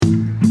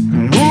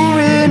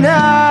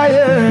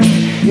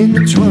in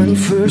the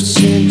 21st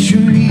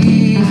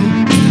century.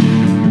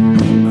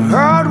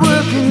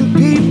 Hard-working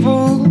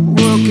people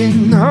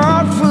working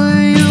hard for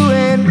you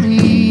and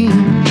me.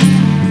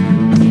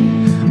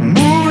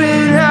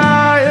 Moving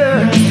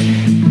higher,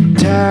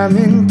 time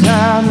and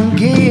time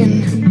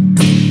again.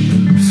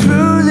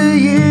 Through the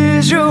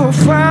years you'll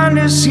find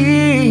us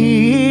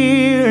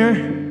here.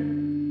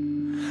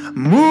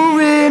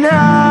 Moving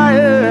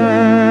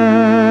higher.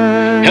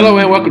 Hello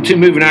and welcome to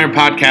Moving Iron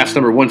Podcast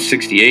number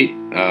 168.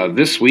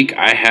 This week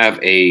I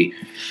have a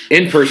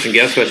in-person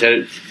guest, which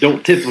I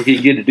don't typically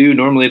get to do.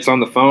 Normally it's on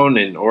the phone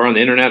or on the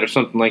internet or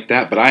something like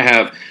that. But I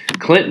have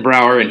Clint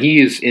Brower, and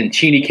he is in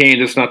Cheney,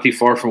 Kansas, not too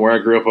far from where I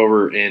grew up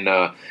over in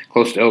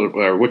close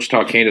to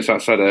Wichita, Kansas,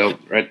 outside of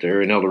right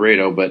there in El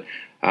Dorado. But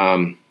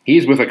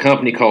he's with a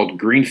company called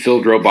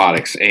Greenfield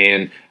Robotics,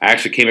 and I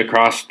actually came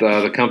across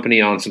the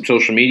company on some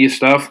social media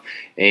stuff,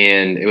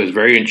 and it was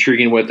very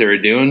intriguing what they were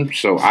doing.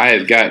 So I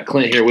have got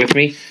Clint here with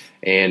me,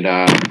 and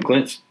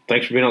Clint,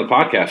 thanks for being on the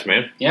podcast,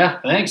 man. Yeah,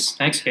 thanks.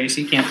 Thanks,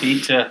 Casey. Can't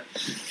beat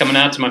coming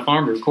out to my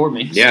farm to record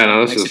me. Yeah,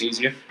 no, makes it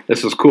easier.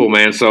 This is cool,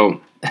 man.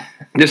 So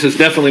this is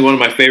definitely one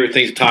of my favorite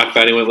things to talk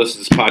about. Anyone who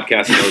listens to this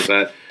podcast knows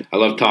that I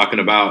love talking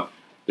about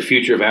the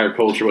future of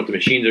agriculture, what the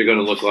machines are going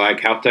to look like,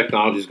 how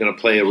technology is going to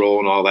play a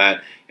role in all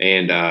that.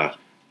 And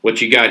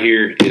what you got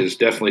here is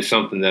definitely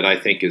something that I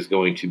think is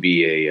going to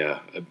be a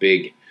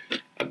big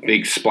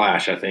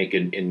splash, I think,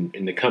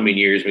 in the coming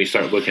years when we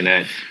start looking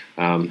at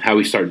how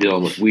we start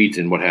dealing with weeds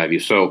and what have you.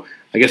 So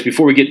I guess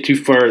before we get too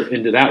far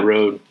into that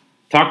road,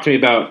 talk to me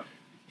about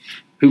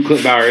who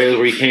Clint Brower is,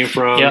 where he came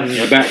from,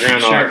 the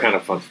background, all that kind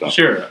of fun stuff.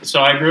 Sure.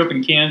 So I grew up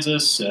in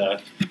Kansas,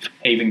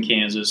 Haven,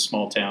 Kansas,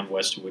 small town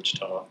west of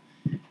Wichita.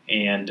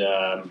 And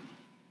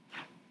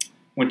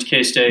went to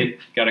K-State,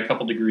 got a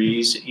couple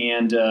degrees,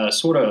 and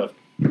sort of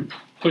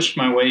pushed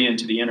my way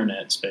into the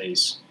internet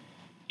space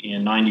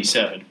in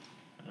 1997.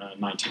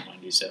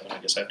 I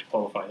guess I have to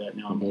qualify that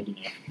now. I'm old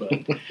enough.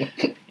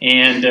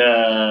 And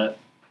that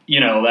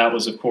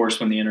was, of course,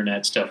 when the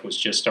internet stuff was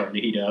just starting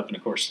to heat up. And,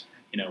 of course,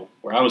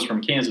 where I was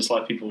from, Kansas, a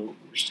lot of people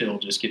were still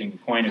just getting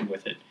acquainted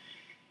with it.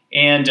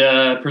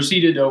 And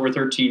proceeded over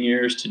 13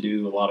 years to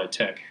do a lot of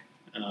tech,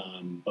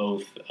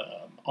 both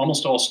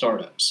almost all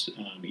startups,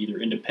 either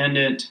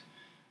independent,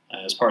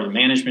 as part of the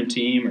management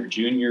team, or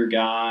junior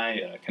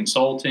guy,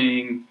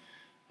 consulting,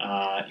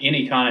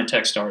 any kind of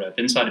tech startup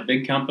inside of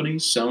big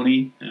companies,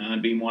 Sony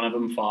being one of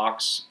them,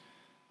 Fox,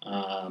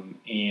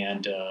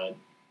 and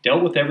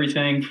dealt with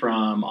everything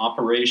from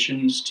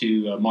operations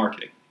to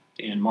marketing.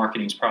 And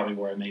marketing is probably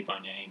where I made my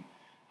name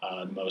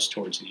the most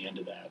towards the end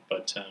of that.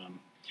 But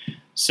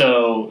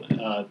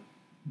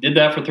did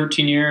that for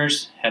 13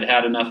 years,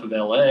 had enough of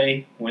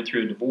LA, went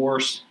through a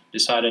divorce,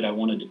 decided I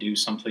wanted to do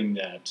something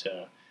that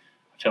I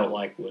felt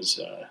like was,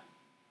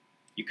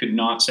 you could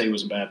not say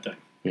was a bad thing.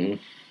 Mm-hmm.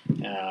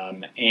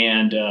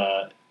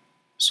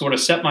 Sort of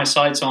set my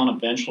sights on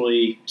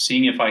eventually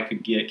seeing if I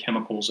could get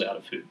chemicals out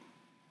of food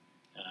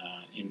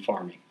in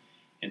farming.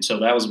 And so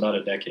that was about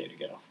a decade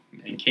ago.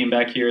 And came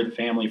back here, the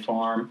family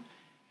farm,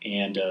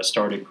 and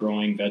started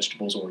growing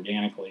vegetables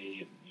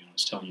organically. I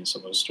was telling you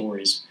some of those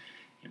stories.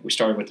 We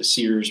started with the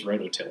Sears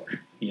rototiller,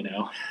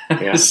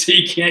 Yeah. So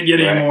you can't get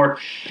any more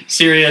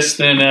serious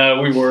than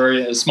we were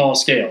at a small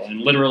scale, and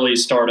literally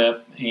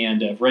startup,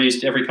 and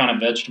raised every kind of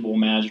vegetable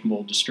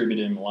imaginable,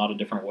 distributed in a lot of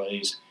different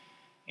ways,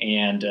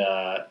 and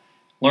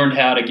learned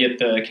how to get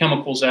the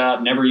chemicals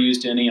out, never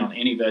used any on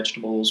any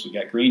vegetables. We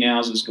got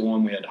greenhouses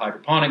going. We had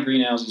hydroponic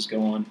greenhouses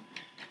going.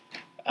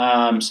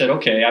 Said,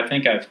 okay, I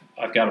think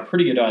I've got a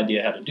pretty good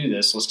idea how to do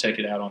this. Let's take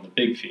it out on the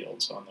big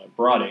fields, on the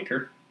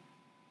broadacre.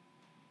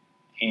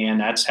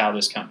 And that's how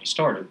this company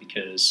started,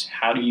 because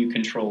how do you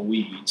control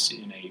weeds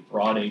in a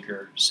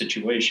broadacre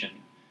situation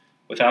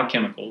without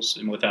chemicals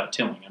and without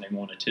tilling? I didn't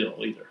want to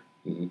till either.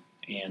 Mm-hmm.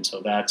 And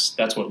so that's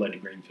what led to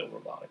Greenfield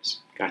Robotics.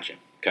 Gotcha.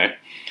 Okay.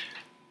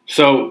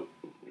 So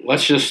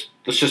let's just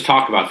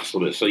talk about this a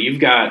little bit. So you've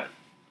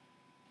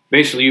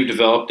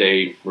developed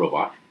a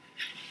robot.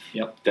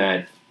 Yep.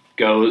 That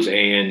goes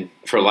and,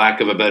 for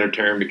lack of a better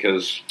term,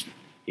 because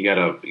you got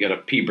a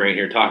pea brain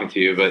here talking to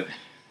you, but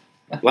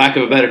lack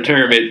of a better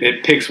term,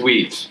 it picks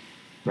weeds,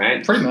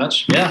 right? Pretty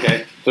much, yeah.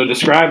 Okay. So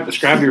describe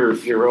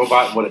your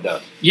robot and what it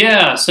does.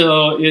 Yeah,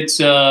 so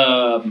it's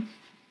a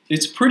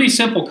pretty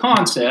simple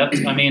concept.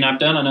 I mean, I've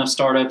done enough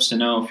startups to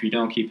know if you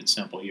don't keep it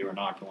simple, you are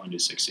not going to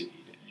succeed.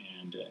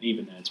 And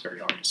even then, it's very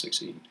hard to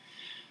succeed.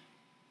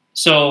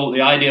 So the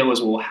idea was,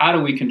 well, how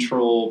do we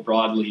control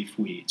broadleaf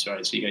weeds,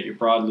 right? So you got your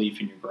broadleaf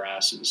and your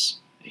grasses,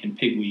 and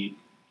pigweed,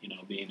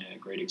 being a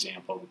great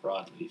example of a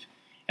broadleaf.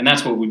 And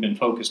that's what we've been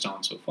focused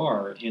on so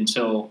far. And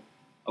so,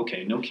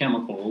 okay, no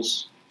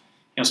chemicals.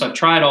 So I've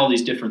tried all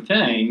these different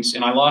things,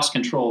 and I lost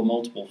control of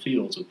multiple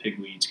fields with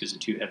pigweeds because of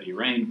too heavy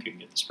rain. Couldn't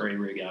get the spray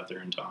rig out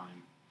there in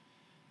time.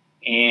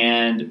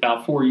 And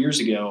about 4 years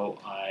ago,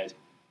 I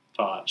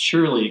thought,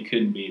 surely it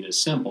couldn't be this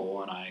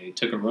simple. And I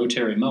took a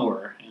rotary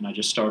mower, and I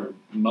just started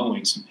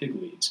mowing some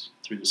pigweeds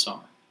through the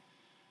summer.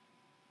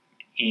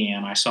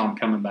 And I saw them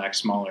coming back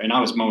smaller, and I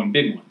was mowing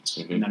big ones.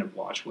 Mm-hmm. And then I'd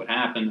watch what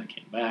happened. I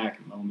came back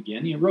and mow them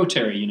again.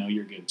 Rotary,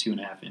 you're good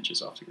 2.5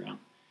 inches off the ground.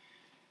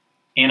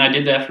 And I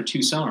did that for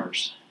 2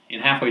 summers.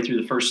 And halfway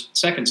through the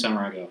second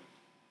summer, I go,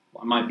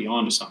 well, I might be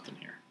onto something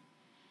here.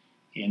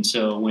 And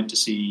so went to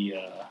see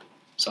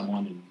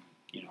someone, and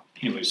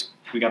anyways,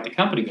 we got the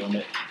company going.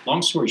 But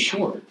long story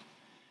short,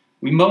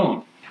 we mow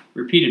them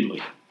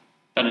repeatedly,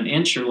 about 1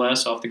 inch or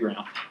less off the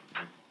ground,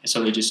 and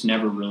so they just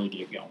never really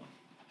get going.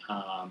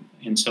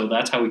 And so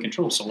that's how we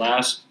control. So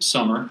last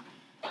summer,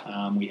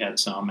 we had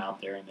some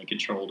out there, and they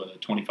controlled a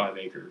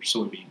 25-acre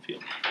soybean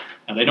field.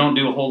 Now they don't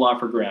do a whole lot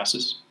for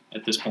grasses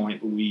at this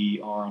point, but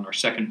we are on our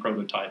second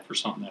prototype for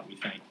something that we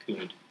think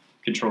could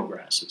control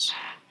grasses.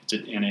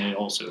 And it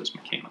also is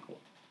mechanical,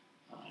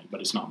 but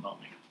it's not mowing.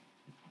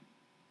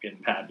 We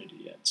haven't patented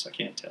it yet, so I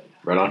can't tell you.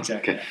 Right on.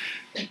 Exactly.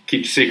 Okay.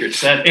 Keep the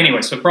secrets.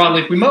 Anyway, so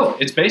broadleaf, we mow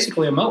it. It's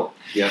basically a mower.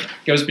 Yeah.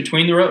 Goes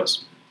between the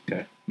rows.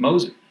 Okay.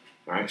 Mows it.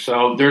 All right.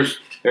 So there's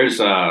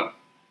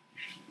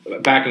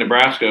back in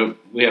Nebraska,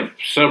 we have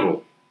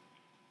several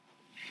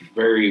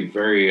very,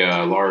 very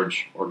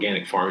large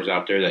organic farms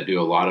out there that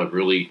do a lot of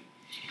really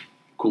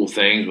cool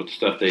things with the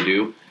stuff they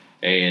do.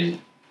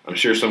 And I'm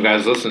sure some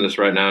guys listening to this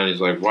right now, and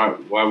he's like,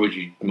 why would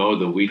you mow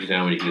the weeds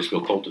down when you can just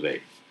go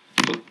cultivate?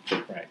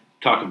 So Right.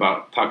 Talk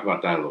about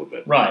that a little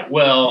bit. Right.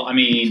 Well, I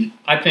mean,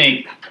 I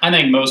think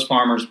most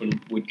farmers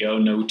would go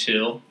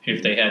no-till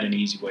if they had an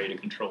easy way to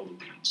control the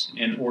weeds.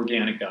 And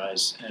organic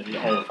guys,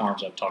 all the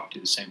farms I've talked to,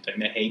 the same thing.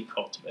 They hate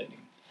cultivating.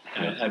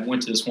 I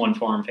went to this one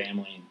farm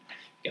family, and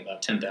got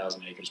about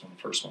 10,000 acres, one of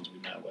the first ones we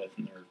met with,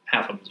 and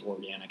half of them is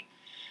organic.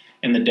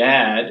 And the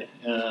dad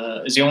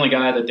is the only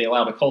guy that they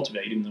allow to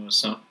cultivate, even though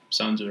his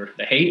sons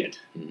they hate it.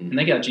 Mm-hmm. And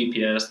they got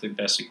GPS, the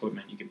best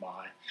equipment you could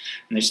buy.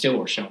 And they still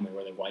were showing me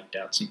where they wiped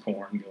out some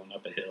corn going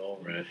up a hill.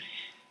 Right.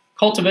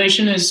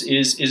 Cultivation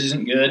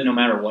isn't good no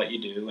matter what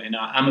you do. And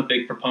I'm a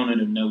big proponent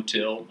of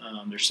no-till.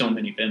 There's so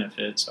many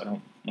benefits. I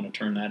don't want to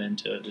turn that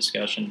into a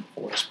discussion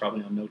for us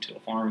probably on no-till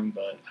farming,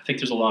 but I think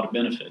there's a lot of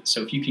benefits.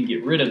 So if you can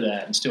get rid of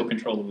that and still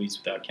control the weeds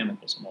without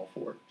chemicals, I'm all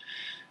for it.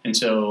 And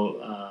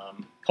so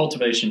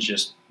cultivation's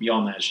just,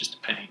 beyond that, it's just a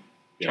pain.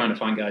 Yeah. Trying to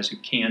find guys who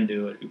can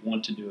do it, who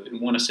want to do it, who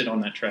want to sit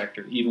on that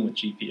tractor, even with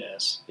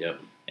GPS. Yep.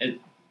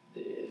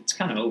 It's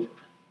kind of over,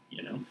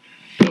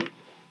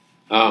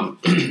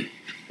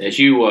 As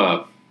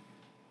you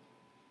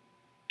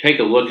take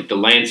a look at the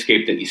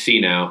landscape that you see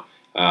now,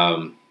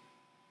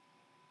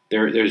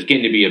 there's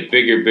getting to be a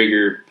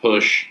bigger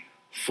push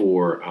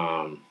for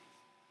kind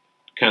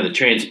of the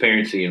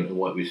transparency in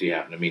what we see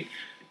happen. I mean,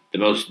 the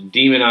most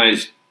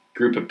demonized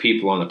group of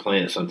people on the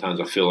planet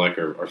sometimes I feel like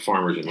are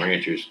farmers and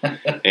ranchers, and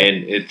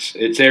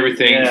it's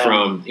everything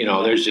from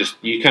there's just,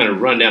 you kind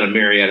of run down a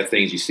myriad of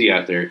things you see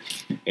out there,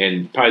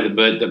 and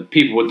probably the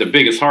people with the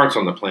biggest hearts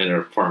on the planet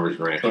are farmers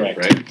and ranchers. Correct.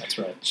 Right? That's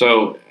right.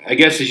 So I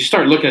guess as you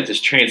start looking at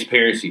this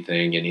transparency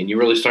thing, and you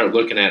really start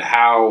looking at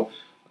how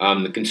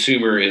the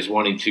consumer is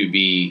wanting to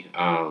be,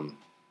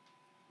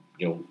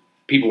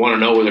 people want to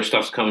know where their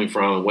stuff's coming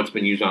from, what's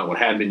been used on it, what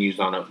had been used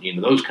on it,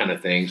 those kind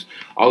of things,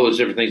 all those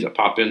different things that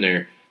pop in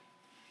there.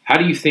 How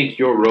do you think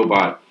your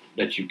robot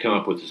that you come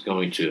up with is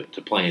going to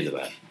play into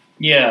that?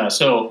 Yeah,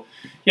 so,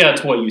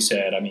 it's what you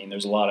said. I mean,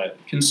 there's a lot of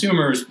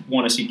consumers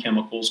want to see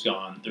chemicals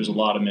gone. There's a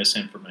lot of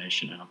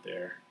misinformation out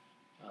there.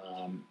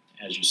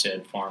 As you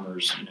said,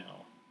 farmers,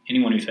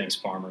 anyone who thinks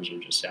farmers are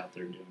just out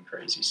there doing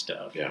crazy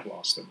stuff have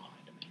lost their mind.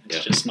 I mean,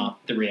 it's just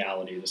not the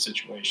reality of the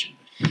situation.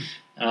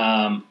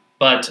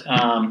 But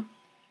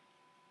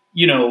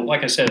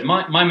like I said,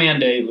 my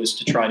mandate was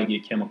to try to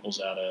get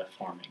chemicals out of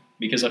farming,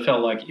 because I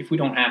felt like if we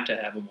don't have to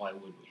have them, why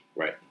would we?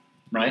 Right.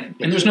 Right?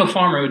 And there's no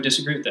farmer who would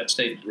disagree with that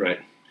statement.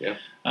 Right. Yeah.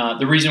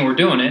 The reason we're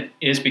doing it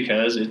is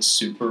because it's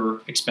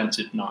super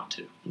expensive not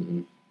to.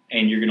 Mm-hmm.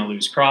 And you're going to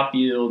lose crop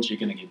yields. You're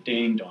going to get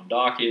dinged on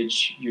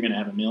dockage. You're going to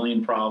have a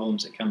million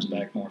problems. It comes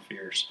back more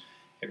fierce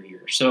every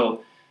year.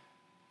 So,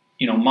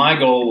 my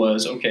goal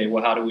was, okay,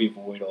 well, how do we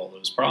avoid all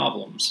those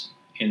problems?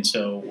 And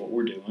so what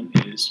we're doing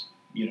is,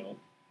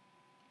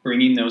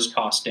 bringing those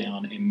costs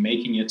down and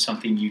making it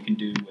something you can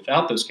do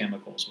without those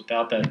chemicals,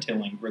 without that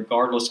tilling,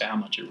 regardless of how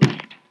much it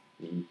rained.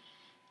 Mm-hmm.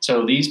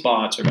 So these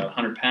bots are about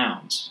 100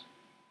 pounds,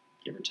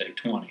 give or take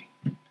 20.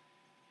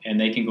 And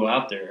they can go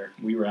out there.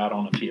 We were out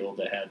on a field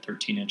that had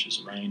 13 inches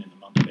of rain in the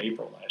month of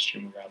April last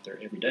year, and we were out there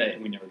every day,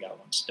 and we never got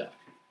one stuck.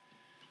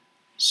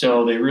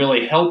 So they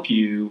really help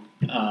you,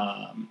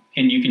 and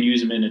you can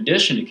use them in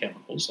addition to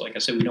chemicals. Like I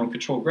said, we don't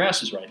control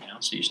grasses right now,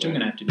 so you're still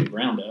going to have to do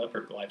Roundup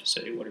or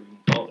glyphosate, whatever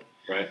you call it.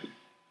 Right.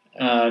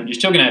 You're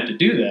still going to have to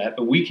do that,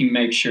 but we can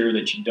make sure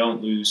that you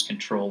don't lose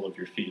control of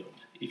your field.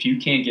 If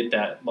you can't get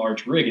that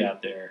large rig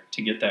out there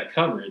to get that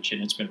coverage,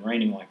 and it's been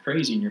raining like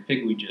crazy, and your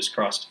pigweed just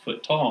crossed a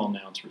foot tall, and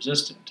now it's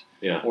resistant,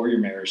 or your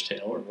mare's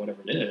tail, or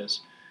whatever it is,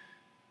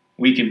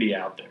 we can be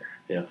out there.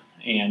 Yeah.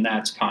 And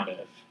that's kind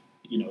of,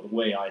 the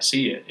way I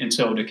see it. And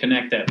so to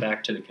connect that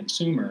back to the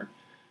consumer,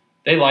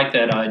 they like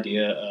that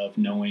idea of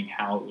knowing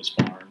how it was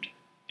farmed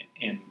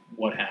and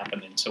what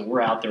happened. And so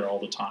we're out there all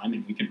the time,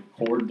 and we can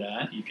record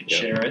that. You can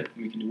share it.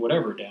 We can do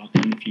whatever down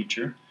in the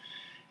future.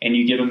 and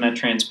you give them that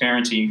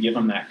transparency, you give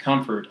them that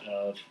comfort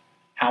of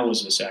how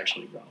was this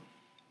actually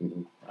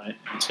grown, right?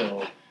 And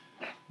so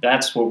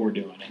that's what we're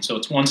doing. And so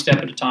it's one step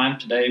at a time.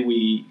 Today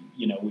we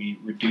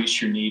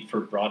reduce your need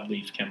for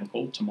broadleaf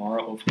chemical.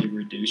 Tomorrow, hopefully,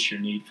 reduce your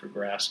need for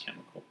grass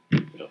chemical.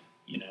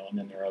 And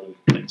then there are other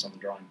things on the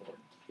drawing board.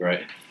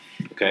 Right.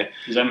 Okay.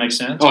 Does that make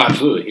sense? Oh,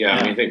 absolutely. Yeah.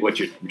 I mean, I think what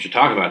you're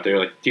talking about there,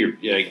 like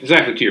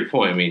exactly to your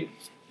point. I mean,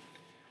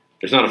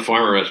 there's not a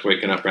farmer that's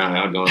waking up around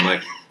now going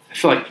like, I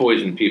feel like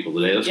poisoning people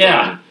today.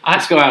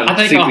 Let's go out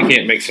and see if we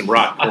can't make some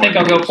rock. I think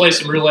I'll go play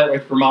some roulette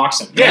with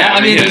Ramoxin. Yeah.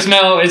 I mean,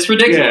 it's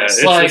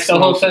ridiculous. Yeah, the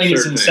whole thing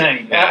is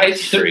insane. Yeah,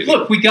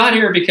 look, we got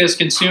here because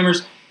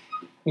consumers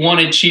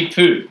wanted cheap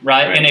food,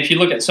 right? And if you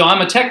look at, so I'm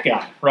a tech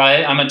guy,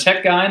 right? I'm a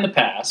tech guy in the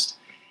past.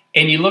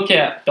 And you look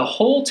at the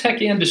whole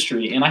tech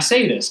industry, and I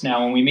say this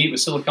now when we meet with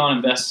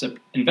Silicon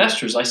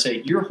investors, I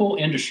say your whole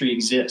industry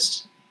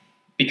exists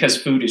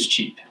because food is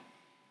cheap.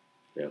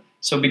 Yeah.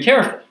 So be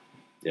careful.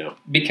 Yeah.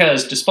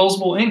 Because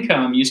disposable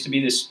income used to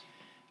be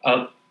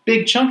a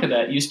big chunk of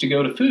that used to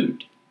go to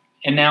food,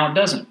 and now it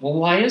doesn't. Well,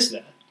 why is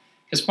that?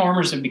 Because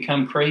farmers have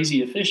become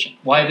crazy efficient.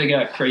 Why have they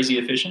got crazy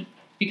efficient?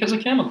 Because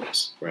of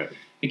chemicals. Right.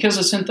 Because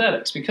of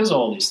synthetics. Because of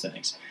all these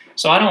things.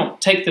 So I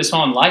don't take this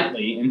on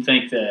lightly and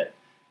think that,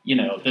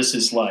 this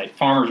is like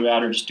farmers are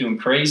out here just doing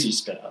crazy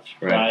stuff,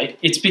 right?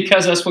 It's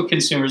because that's what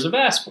consumers have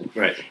asked for.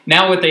 Right.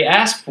 Now what they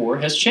ask for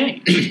has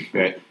changed.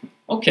 Right.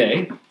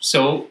 Okay,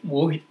 so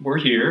we're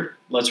here.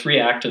 Let's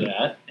react to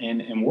that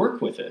and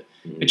work with it.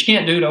 Mm-hmm. But you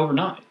can't do it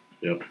overnight.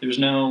 Yep. There's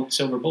no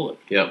silver bullet.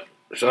 Yep.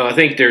 So I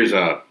think there's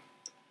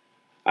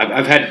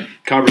I've had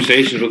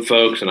conversations with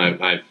folks, and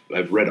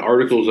I've read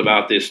articles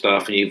about this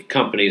stuff, and you have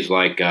companies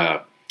like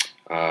what's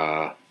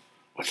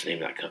the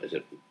name of that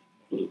company?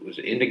 Was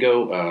it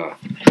Indigo?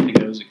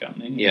 Indigo is a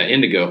company. Yeah,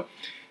 Indigo,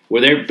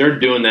 where they're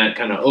doing that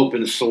kind of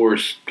open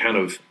source kind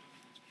of,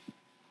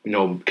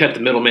 cut the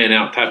middleman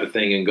out type of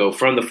thing and go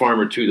from the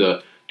farmer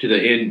to the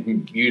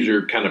end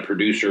user kind of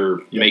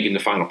producer making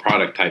the final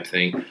product type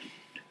thing.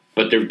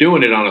 But they're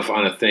doing it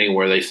on a thing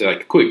where they say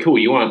like, cool,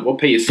 we'll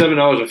pay you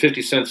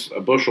 $7.50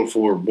 a bushel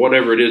for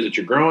whatever it is that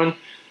you're growing,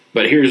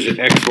 but here's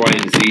X, Y,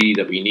 and Z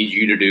that we need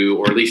you to do,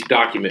 or at least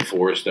document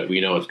for us that we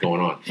know what's going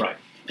on. Right.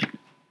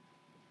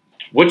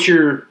 What's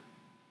your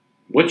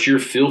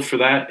feel for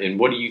that, and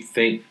what do you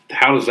think?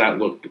 How does that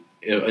look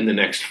in the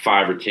next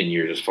 5 or 10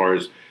 years as far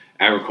as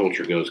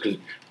agriculture goes? Because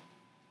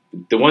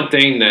the one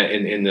thing that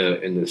in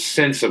the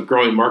sense of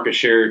growing market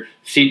share,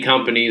 seed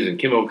companies and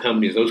chemical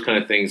companies, those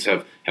kind of things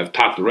have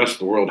taught the rest of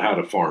the world how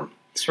to farm.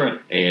 That's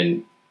right.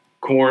 And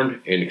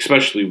corn, and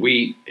especially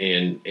wheat,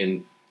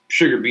 and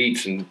sugar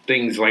beets, and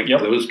things like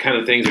those kind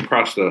of things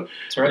across the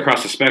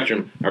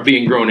spectrum are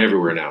being grown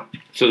everywhere now.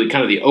 So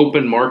the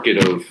open market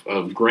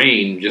of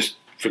grain, just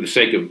for the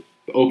sake of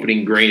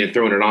opening grain and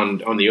throwing it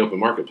on the open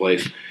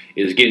marketplace,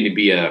 is getting to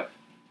be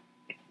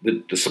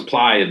the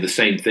supply of the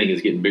same thing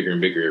is getting bigger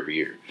and bigger every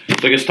year.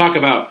 So let's talk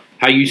about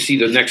how you see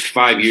the next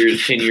 5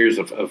 years, 10 years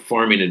of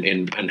farming,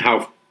 and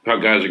how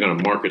guys are going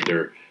to market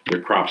their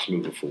crops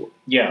moving forward.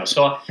 Yeah,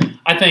 so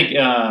I think,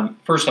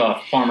 first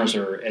off, farmers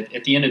are,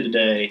 at the end of the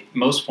day,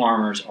 most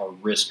farmers are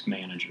risk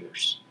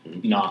managers,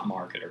 not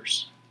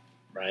marketers,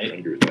 right? I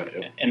agree with that,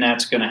 yeah. And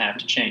that's going to have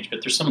to change.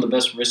 But they're some of the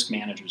best risk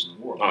managers in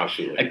the world. Oh,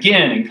 absolutely.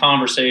 Again, in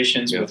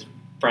conversations with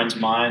friends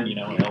of mine, in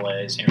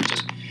LA, San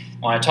Francisco,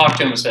 when I talk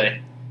to them and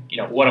say,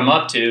 what I'm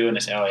up to, and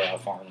they say, oh, yeah,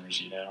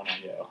 farmers, and I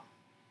go,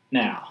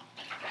 now,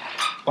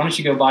 why don't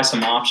you go buy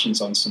some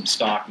options on some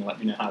stock and let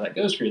me know how that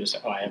goes for you? They say,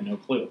 oh, I have no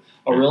clue.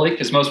 Oh, really?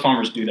 Because most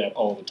farmers do that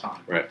all the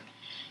time. Right.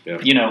 Yeah.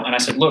 And I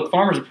said, look,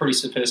 farmers are pretty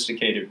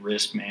sophisticated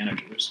risk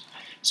managers.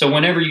 So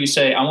whenever you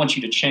say, I want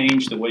you to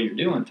change the way you're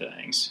doing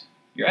things,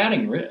 you're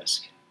adding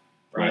risk,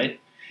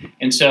 right?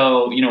 And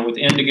so, with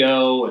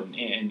Indigo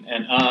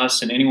and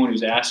us and anyone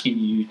who's asking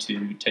you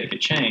to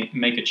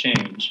make a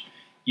change,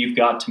 you've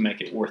got to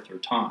make it worth their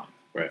time.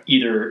 Right.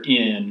 Either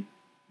in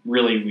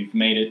really, we've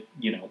made it,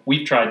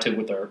 we've tried to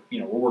with our,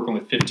 we're working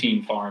with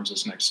 15 farms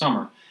this next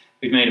summer.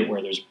 We've made it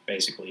where there's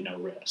basically no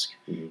risk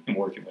in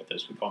working with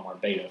this. We call them our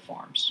beta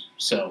farms.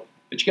 So,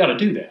 but you got to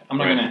do that. I'm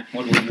not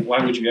going to,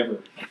 why would you ever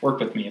work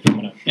with me if I'm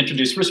going to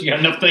introduce risk? You got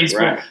enough things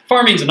for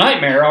farming's a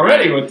nightmare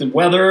already with the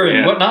weather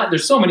and whatnot.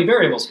 There's so many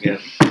variables. Yeah.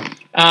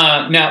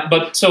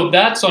 So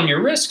that's on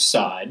your risk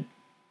side.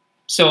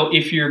 So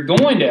if you're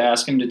going to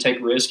ask them to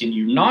take risk and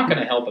you're not going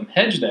to help them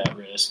hedge that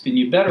risk, then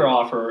you better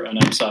offer an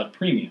upside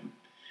premium,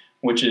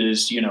 which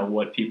is,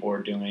 what people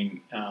are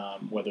doing,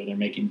 whether they're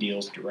making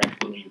deals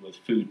directly with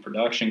food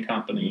production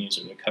companies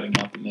or they're cutting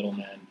out the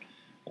middlemen,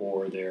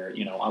 or they're,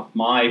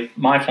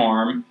 my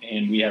farm,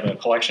 and we have a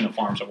collection of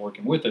farms that are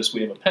working with us.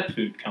 We have a pet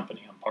food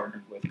company I'm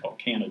partnered with called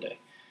Canada.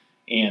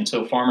 And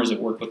so farmers that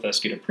work with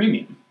us get a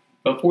premium.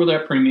 But for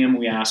that premium,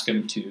 we ask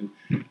them to,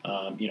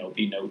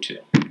 be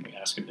no-till. We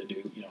ask them to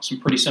do, some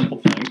pretty simple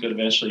things, but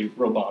eventually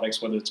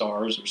robotics, whether it's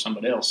ours or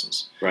somebody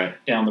else's,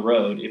 down the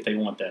road if they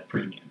want that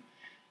premium.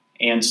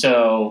 And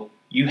so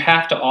you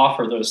have to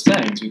offer those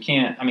things. You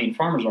can't,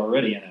 farmers are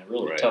already in a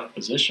really tough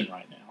position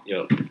right now.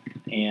 Yep.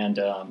 And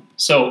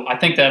so I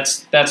think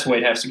that's the way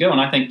it has to go. And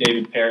I think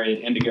David Perry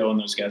at Indigo and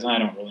those guys, I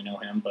don't really know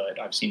him, but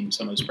I've seen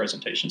some of his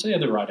presentations. They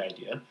have the right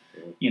idea.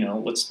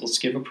 Let's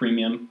give a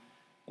premium.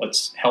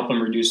 Let's help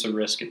them reduce the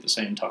risk at the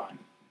same time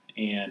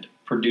and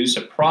produce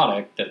a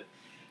product that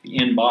the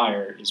end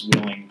buyer is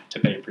willing to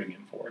pay a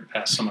premium for and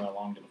pass some of that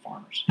along to the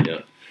farmers.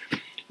 Yeah.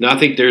 Now, I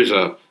think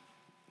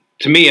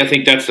to me, I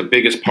think that's the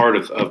biggest part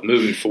of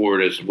moving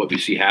forward is what we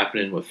see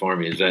happening with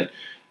farming is that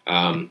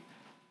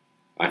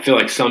I feel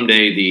like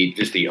someday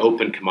the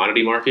open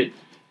commodity market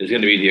is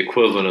going to be the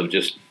equivalent of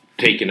just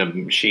taking a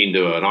machine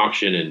to an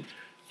auction and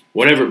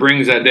whatever it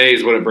brings that day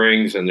is what it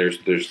brings, and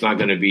there's not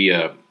going to be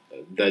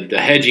the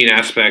hedging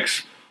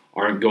aspects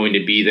aren't going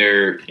to be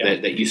there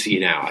that you see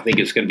now. I think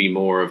it's going to be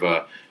more of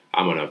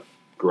I'm going to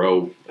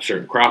grow a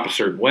certain crop a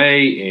certain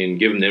way and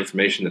give them the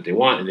information that they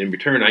want, and in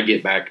return I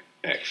get back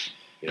X.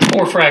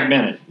 More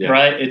fragmented,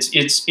 right?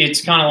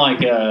 It's kind of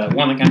like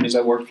one of the companies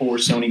I worked for,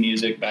 Sony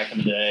Music, back in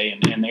the day,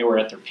 and they were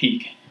at their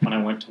peak when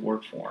I went to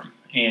work for them.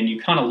 And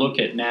you kind of look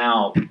at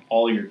now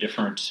all your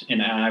different,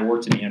 and I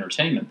worked in the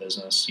entertainment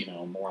business,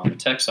 more on the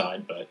tech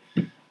side, but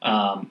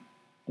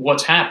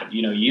what's happened?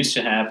 You used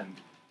to have, when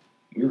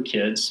we were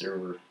kids, there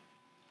were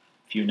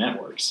a few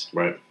networks.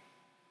 Right.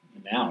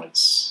 And now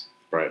it's,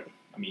 right.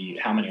 I mean,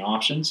 how many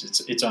options?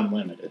 It's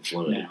unlimited. It's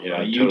limited. Now, Yeah,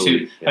 right?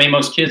 totally. YouTube. Yeah. I mean,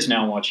 most kids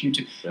now watch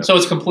YouTube, Yeah. so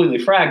it's completely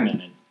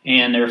fragmented,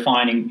 and they're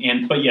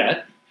finding. But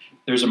yet,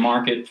 there's a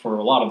market for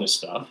a lot of this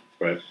stuff,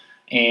 right?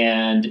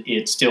 And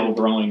it's still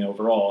growing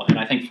overall. And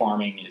I think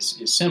farming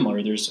is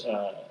similar. There's,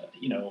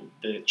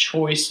 the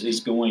choice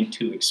is going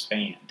to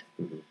expand.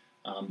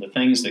 Mm-hmm. The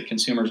things that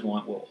consumers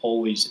want will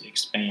always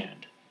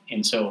expand,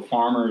 and so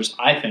farmers,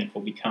 I think,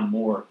 will become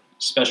more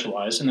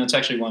specialized. And that's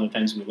actually one of the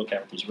things we look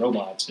at with these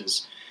robots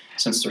is,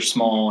 since they're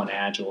small and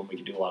agile and we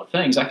can do a lot of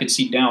things, I could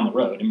see down the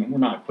road. I mean, we're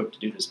not equipped to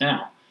do this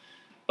now,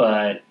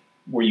 but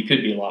where you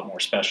could be a lot more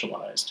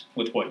specialized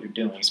with what you're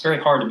doing. It's very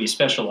hard to be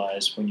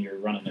specialized when you're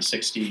running a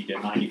 60 to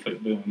 90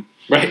 foot boom,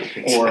 right?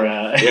 Or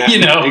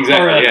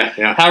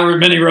exactly. Or however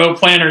many row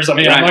planters. I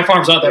mean, right. My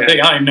farm's not that big.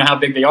 I don't even know how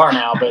big they are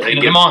now, but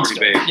the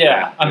monster.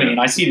 Yeah, I mean,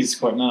 I see this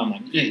equipment. I'm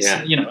like,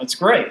 it's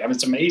great. I mean,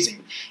 it's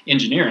amazing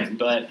engineering,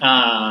 but.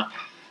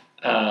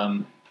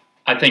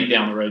 I think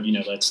down the road,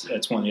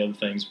 that's one of the other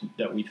things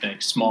that we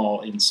think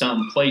small in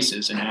some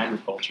places in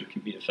agriculture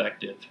can be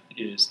effective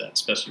is that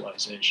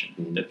specialization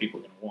that people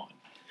are going to want.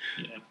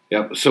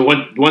 Yep. So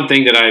one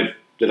thing that I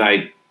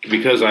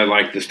because I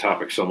like this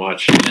topic so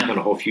much, kind of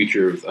whole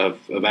future of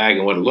ag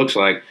and what it looks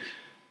like.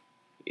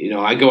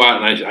 I go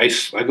out and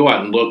I go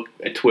out and look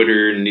at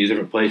Twitter and these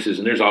different places,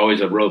 and there's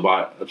always a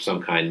robot of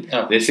some kind.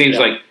 Oh, and it seems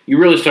like you're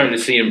really starting to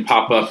see them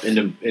pop up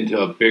into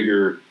a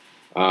bigger.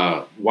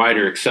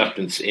 Wider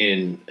acceptance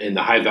in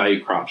the high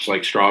value crops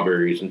like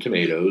strawberries and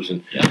tomatoes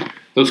and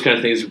those kind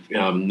of things,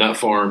 nut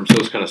farms,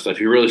 those kind of stuff.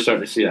 You're really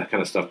starting to see that kind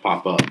of stuff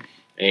pop up.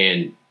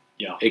 And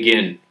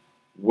again,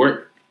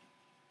 where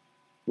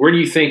do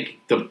you think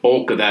the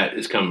bulk of that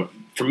is coming?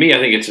 For me, I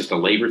think it's just a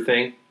labor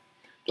thing.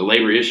 The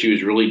labor issue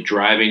is really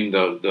driving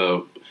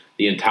the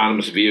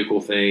autonomous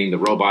vehicle thing, the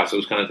robots,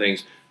 those kind of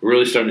things. We're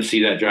really starting to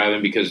see that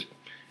driving because,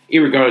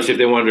 irregardless if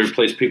they wanted to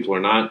replace people or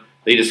not,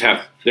 they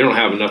don't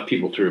have enough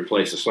people to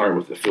replace to start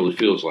with. It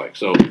feels like.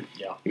 So,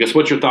 I guess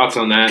what's your thoughts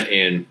on that,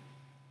 and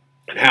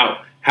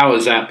how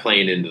is that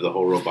playing into the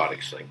whole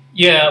robotics thing?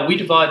 Yeah, we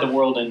divide the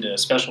world into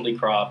specialty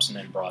crops and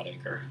then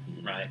broadacre,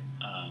 right?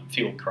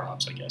 Field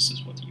crops, I guess,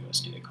 is what the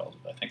USDA calls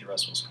it. I think the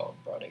rest was called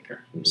broadacre.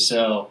 Mm-hmm.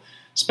 So,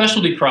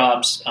 specialty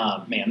crops,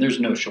 there's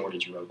no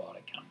shortage of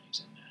robotic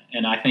companies in that,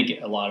 and I think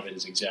a lot of it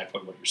is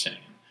exactly what you're saying.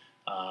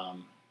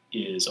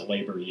 Is a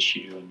labor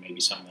issue, and maybe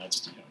some of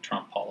that's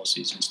Trump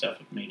policies and stuff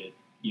have made it,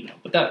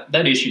 but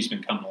that issue's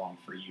been coming along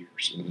for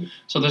years. Mm-hmm.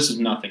 So this is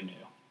nothing new.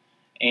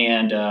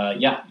 And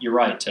you're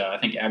right. I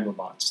think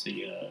Agrobot's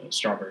the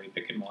strawberry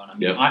picking one. I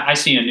mean, I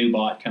see a new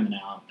bot coming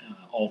out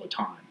all the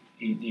time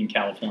in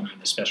California in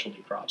the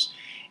specialty crops,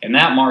 and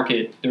that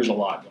market there's a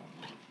lot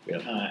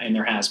going on, and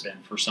there has been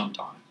for some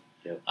time.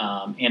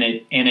 And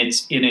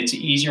it's an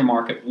easier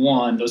market.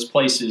 One, those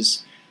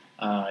places.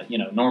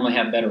 Normally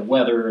have better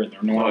weather, and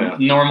they're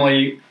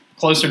normally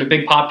closer to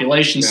big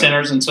population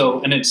centers, and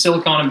a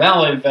Silicon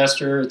Valley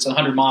investor, it's a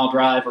 100-mile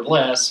drive or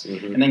less,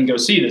 and they can go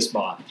see this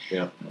bot.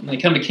 When they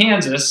come to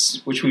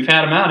Kansas, which we've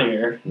had them out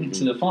here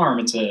to the farm,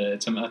 it's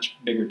a much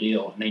bigger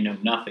deal, and they know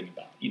nothing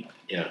about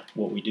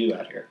what we do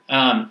out here.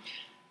 On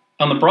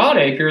the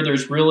broadacre,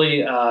 there's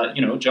really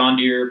John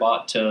Deere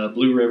bought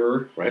Blue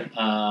River. Right.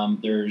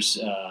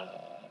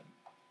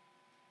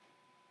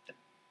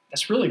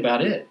 That's really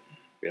about it.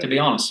 To be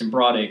honest, in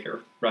broadacre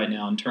right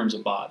now in terms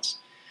of bots.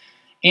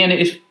 And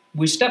if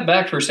we step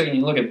back for a second and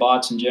you look at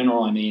bots in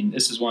general, I mean,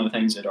 this is one of the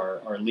things that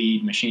our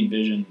lead machine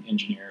vision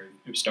engineer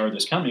who started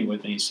this company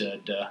with me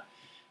said,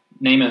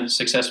 name a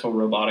successful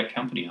robotic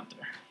company out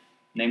there.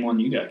 Name one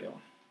you got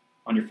going.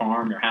 On your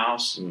farm, your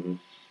house. Mm-hmm.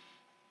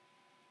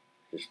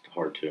 It's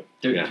hard to.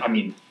 I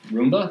mean,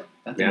 Roomba,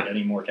 that thing doesn't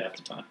even work half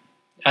the time.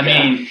 I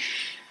mean,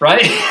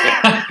 right?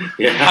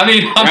 I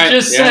mean, I'm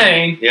just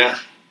saying.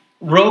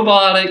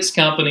 robotics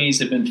companies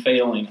have been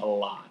failing a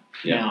lot.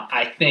 Yeah. Now,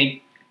 I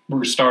think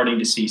we're starting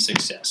to see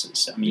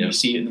successes. I mean, Yeah. you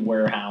see it in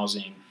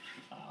warehousing.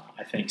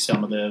 I think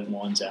some of the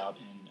ones out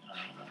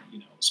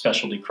in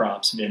specialty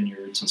crops,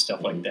 vineyards, and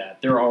stuff like that,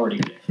 they're already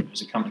there.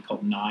 There's a company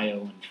called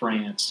Nio in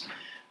France.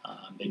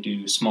 They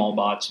do small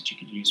bots that you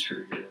could use for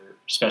your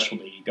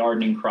specialty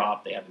gardening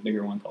crop. They have a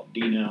bigger one called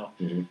Dino.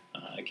 Mm-hmm.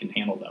 It can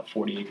handle about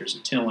 40 acres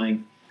of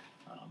tilling.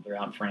 They're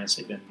out in France.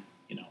 They've been,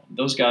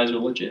 those guys are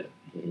legit.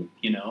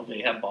 Mm-hmm.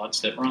 They have bots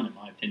that run, in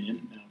my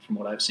opinion, from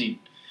what I've seen.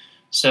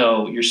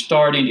 So you're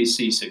starting to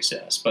see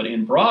success. But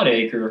in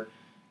broadacre,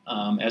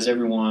 as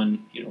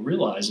everyone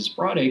realizes,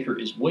 broadacre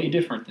is way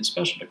different than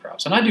specialty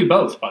crops. And I do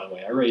both, by the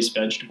way. I raise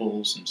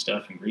vegetables and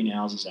stuff in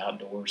greenhouses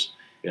outdoors,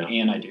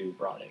 and I do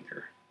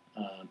broadacre.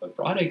 But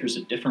broadacre is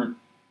a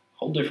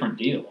whole different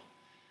deal.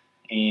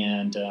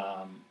 And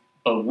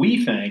but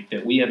we think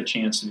that we have a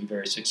chance to be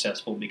very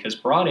successful because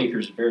broadacre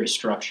is very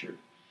structured.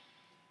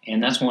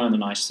 And that's one of the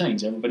nice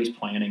things. Everybody's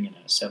planting in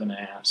a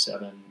 7.5,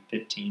 7,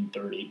 15,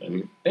 30. But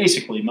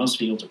basically, most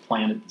fields are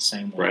planted the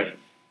same way. Right.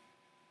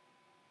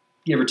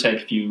 Give or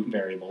take a few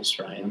variables,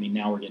 right? Mm-hmm. I mean,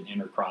 now we're getting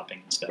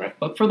intercropping and stuff. Right.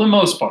 But for the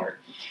most part,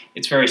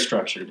 it's very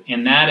structured.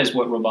 And that is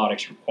what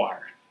robotics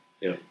require.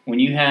 Yeah. When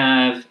you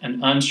have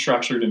an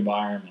unstructured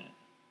environment,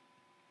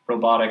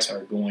 robotics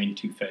are going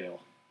to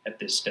fail at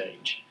this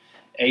stage.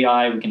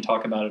 AI, we can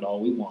talk about it all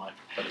we want,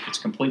 but if it's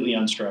completely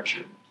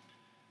unstructured,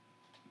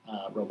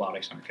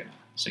 robotics aren't going to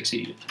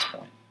succeed at this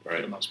point, for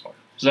the most part.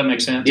 Does that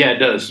make sense? Yeah, it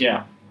does.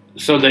 Yeah.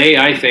 So the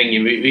AI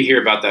thing, we hear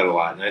about that a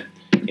lot,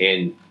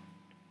 and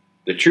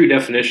the true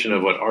definition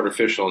of what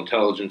artificial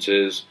intelligence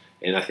is,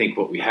 and I think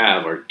what we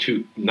have are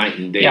two night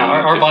and day. Yeah,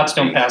 our bots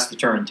don't pass the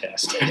Turing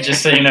test,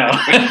 just so you know.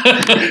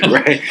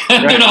 right.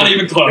 They're not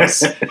even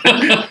close.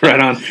 Right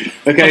on.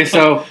 Okay,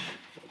 so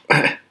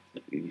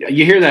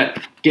you hear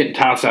that getting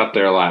tossed out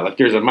there a lot. Like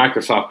there's a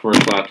Microsoft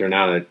commercial out there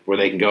now where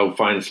they can go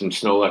find some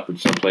snow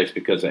leopards someplace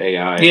because of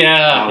AI.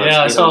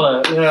 Yeah, I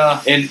saw that.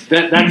 Yeah, and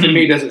that to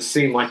me doesn't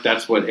seem like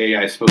that's what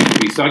AI is supposed to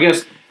be. So I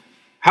guess,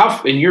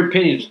 how, in your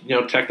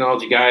opinion,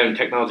 technology guy and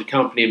technology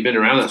company and been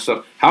around that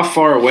stuff, how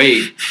far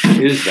away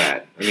is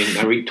that? I mean,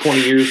 are we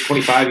 20 years,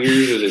 25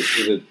 years?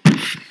 Is it?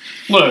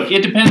 Look,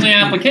 it depends on the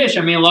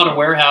application. I mean, a lot of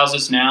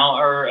warehouses now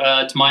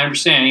are, to my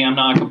understanding, I'm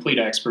not a complete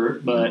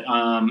expert, but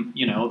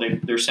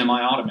they're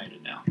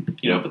semi-automated now.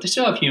 But they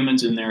still have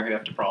humans in there who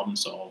have to problem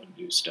solve and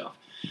do stuff.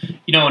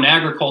 In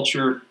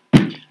agriculture,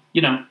 I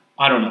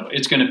don't know.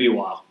 It's going to be a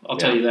while. I'll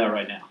tell you that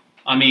right now.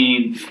 I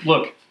mean,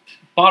 look,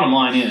 bottom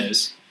line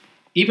is,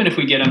 even if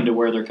we get them to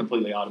where they're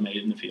completely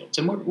automated in the fields,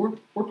 and we're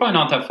probably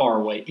not that far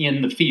away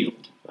in the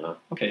field.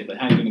 Okay, but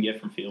how are you going to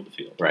get from field to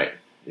field? Right.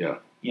 Yeah.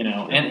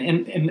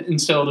 And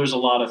so there's a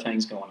lot of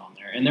things going on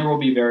there, and there will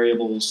be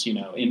variables.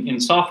 In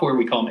software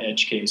we call them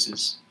edge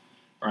cases,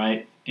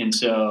 right? And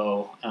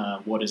so,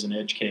 what is an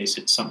edge case?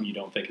 It's something you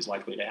don't think is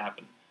likely to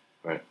happen.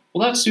 Right.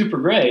 Well, that's super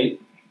great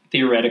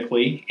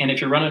theoretically, and if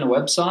you're running a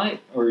website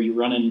or you're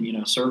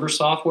running server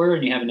software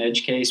and you have an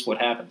edge case, what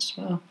happens?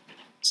 Well,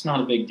 it's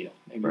not a big deal.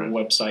 Maybe your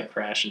website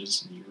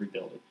crashes and you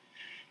rebuild it.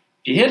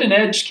 If you hit an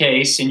edge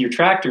case and your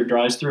tractor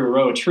drives through a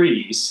row of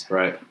trees,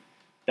 right,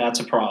 that's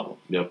a problem.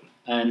 Yep.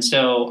 And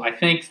so I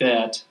think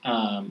that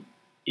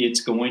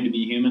it's going to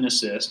be human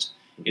assist.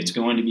 It's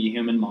going to be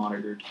human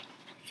monitored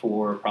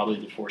for probably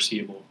the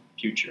foreseeable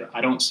future.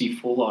 I don't see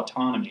full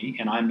autonomy,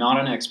 and I'm not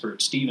an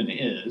expert. Steven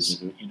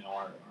is,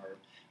 our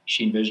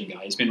machine vision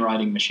guy. He's been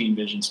writing machine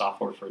vision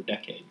software for a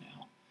decade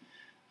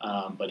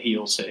now. But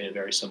he'll say a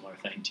very similar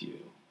thing to you.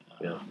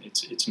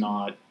 It's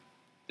not.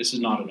 This is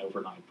not an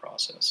overnight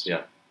process.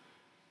 Yeah,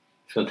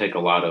 it's going to take a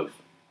lot of.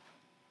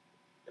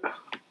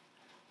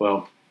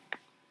 Well,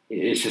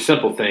 it's just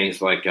simple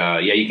things like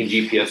you can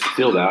GPS the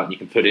field out, and you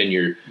can put in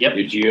your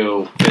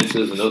geo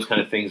fences and those kind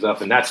of things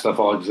up, and that stuff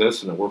all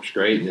exists, and it works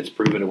great, and it's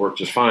proven to work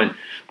just fine.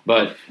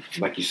 But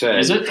like you said,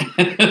 is it?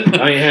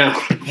 Oh yeah,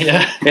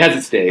 it has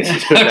its days.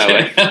 Let's put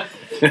it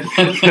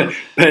that way.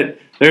 But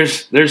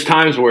there's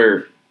times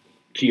where,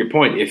 to your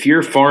point, if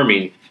you're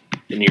farming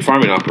in your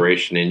farming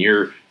operation and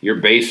your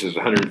base is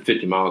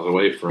 150 miles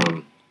away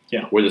from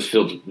where this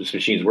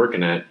machine's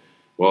working at,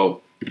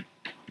 well,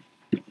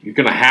 you're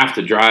going to have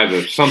to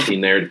drive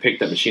something there to pick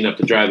that machine up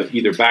to drive it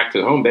either back to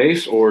the home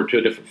base or to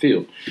a different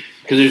field.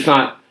 Because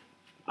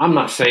I'm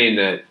not saying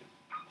that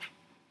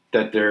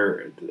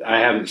I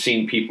haven't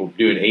seen people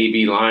do an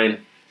A/B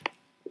line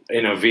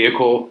in a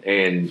vehicle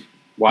and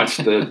watch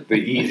the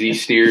easy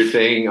steer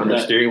thing on the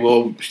steering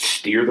wheel,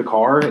 steer the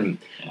car and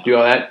do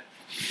all that.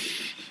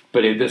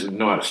 But it doesn't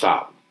know how to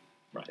stop.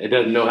 Right. It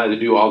doesn't know how to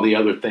do all the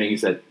other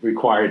things that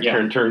require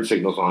turn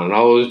signals on and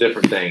all those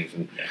different things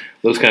and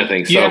those kind of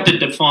things. You have to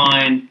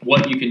define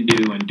what you can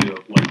do and do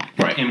it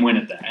well, and win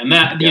at that. And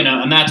that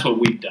and that's what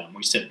we've done.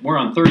 We said we're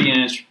on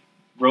 30-inch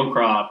row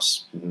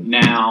crops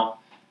now.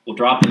 We'll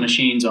drop the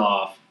machines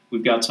off.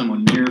 We've got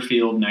someone near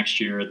field next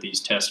year at these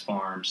test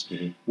farms.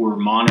 We're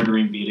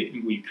monitoring.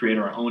 We create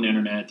our own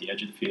internet at the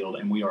edge of the field,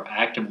 and we are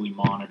actively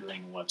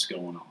monitoring what's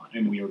going on.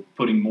 And we are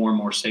putting more and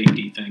more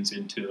safety things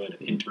into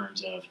it in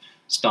terms of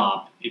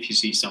stop if you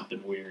see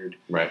something weird.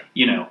 Right.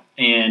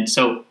 And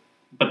so,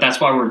 but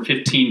that's why we're in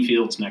 15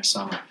 fields next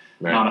summer,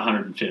 Right. not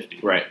 150.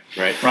 Right.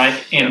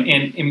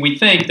 And we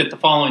think that the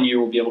following year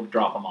we'll be able to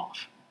drop them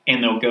off,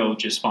 and they'll go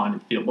just fine in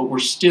the field. But we're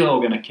still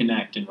going to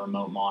connect and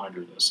remote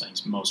monitor those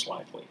things, most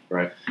likely.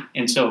 Right.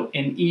 And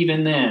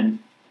even then,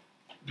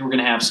 we're going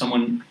to have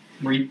someone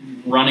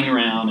running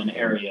around an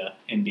area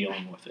and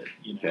dealing with it.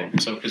 Okay.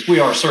 So because we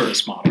are a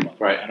service model, by the way.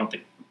 Right. I don't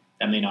think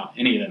any of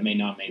that may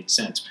not make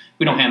sense.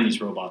 We don't hand these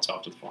robots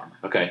off to the farmer.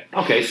 Okay.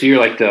 So you're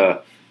like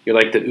the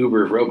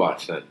Uber of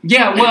robots then.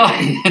 Yeah, well,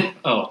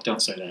 oh,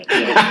 don't say that.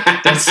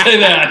 Yeah, don't say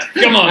that.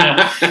 Come on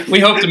now.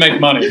 We hope to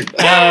make money.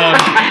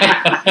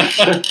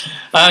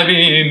 I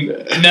mean,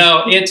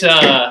 no,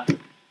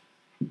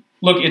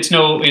 look, it's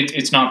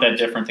not that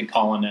different than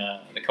calling the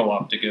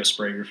co-op to go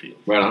spray your field.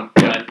 Right on.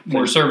 Yeah.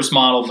 We're a service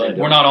model, but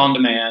we're not on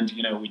demand.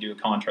 We do a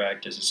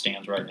contract as it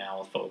stands right now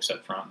with folks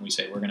up front. We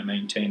say we're going to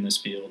maintain this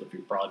field of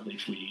your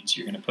broadleaf weeds.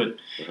 You're going to put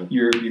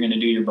you're going to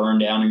do your burn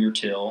down or your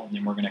till, and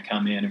then we're going to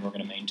come in and we're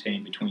going to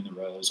maintain between the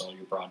rows all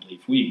your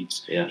broadleaf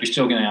weeds. Yeah. You're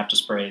still going to have to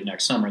spray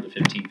next summer the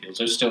 15 fields.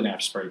 They're still going to have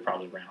to spray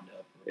probably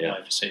Roundup or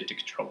glyphosate to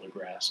control the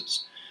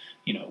grasses.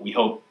 We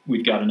hope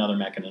we've got another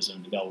mechanism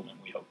in development.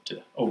 We hope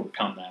to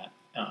overcome that.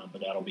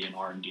 But that'll be an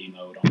R&D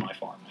mode on my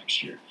farm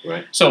next year.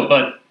 Right. So,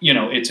 but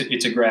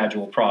it's a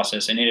gradual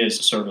process, and it is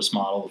a service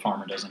model. The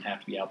farmer doesn't have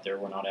to be out there.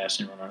 We're not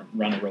asking him to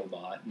run a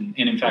robot. And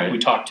in fact, we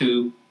talked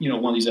to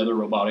one of these other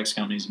robotics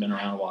companies, been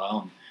around a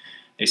while, and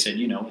they said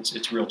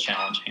it's a real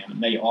challenge,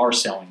 and they are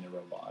selling the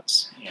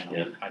robots.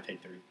 I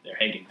think they're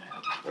hating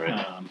that.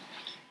 Right.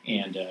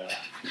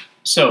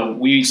 So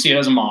we see it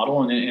as a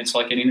model, and it's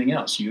like anything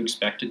else. You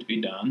expect it to be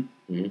done.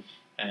 Mm-hmm.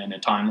 In a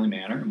timely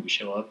manner, and we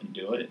show up and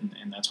do it,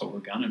 and that's what we're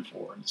gunning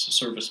for. And it's a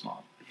service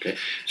model. Okay,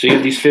 so you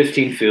have these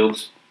 15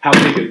 fields. How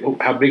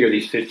big are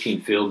these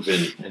 15 fields,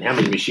 and how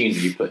many machines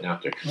are you putting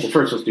out there? Well,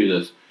 first let's do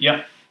this.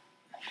 Yep.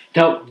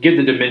 Give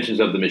the dimensions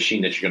of the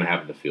machine that you're going to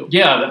have in the field.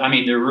 Yeah, I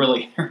mean they're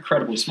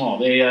incredibly small.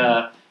 They,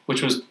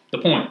 which was the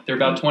point. They're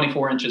about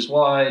 24 inches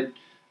wide,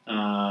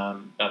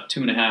 about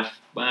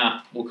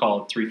 2.5. We'll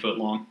call it 3 foot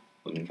long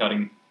with the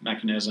cutting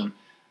mechanism,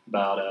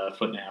 about a 1.5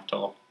 foot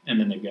tall,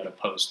 and then they've got a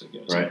post that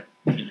goes up.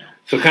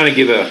 So kind of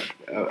give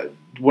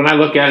when I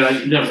look at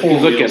it,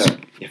 four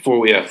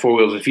wheels. Four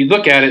wheels. If you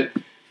look at it,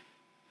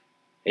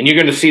 and you're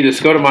going to see this,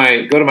 go to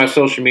my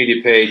social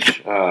media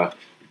page, Moving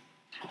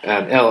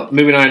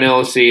On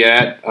LLC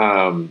at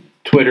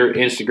Twitter,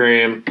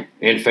 Instagram,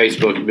 and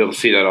Facebook. You'll be able to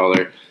see that all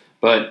there.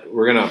 But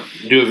we're going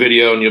to do a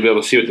video, and you'll be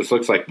able to see what this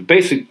looks like.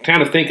 Basically,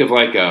 kind of think of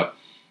like a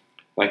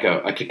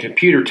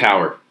computer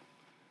tower,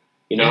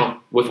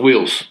 with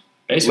wheels.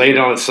 Basically, laid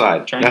on its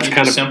side. That's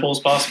kind of as simple as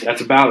possible.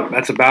 That's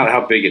about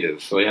how big it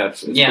is. So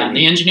it's the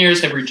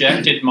engineers have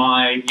rejected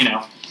my.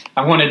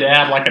 I wanted to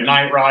add like a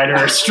Knight Rider,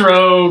 a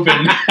strobe,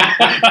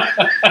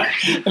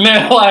 and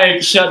they're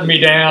like shutting me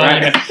down.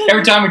 Right.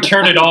 Every time we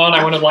turn it on,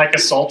 I wanted like a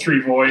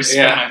sultry voice.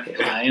 Yeah,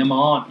 I am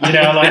on. Like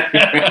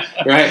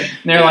right.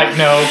 And they're like,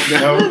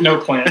 no,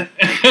 Clint.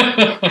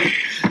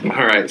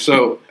 All right,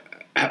 so.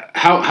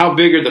 How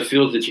big are the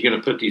fields that you're going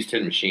to put these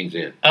 10 machines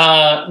in?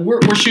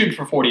 We're shooting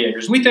for 40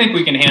 acres. We think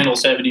we can handle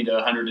 70 to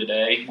 100 a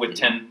day with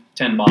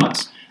 10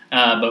 bots.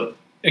 But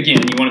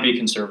again, you want to be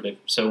conservative,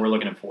 so we're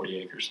looking at 40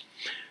 acres.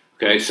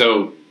 Okay,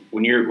 so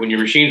when your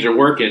machines are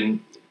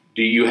working,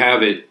 do you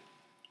have it?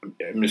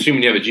 I'm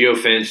assuming you have a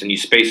geofence and you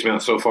space them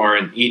out so far,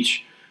 and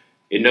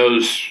it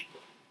knows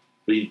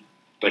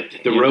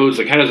like the rows.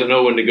 Like, how does it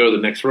know when to go to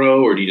the next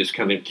row, or do you just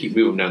kind of keep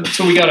moving down?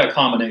 So we got a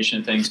combination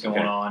of things going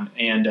on,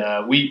 and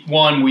we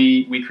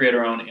create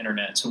our own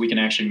internet, so we can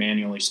actually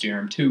manually steer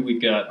them. 2,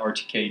 we've got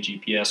RTK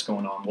GPS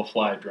going on. We'll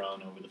fly a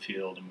drone over the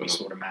field, and we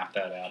sort of map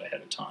that out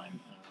ahead of time.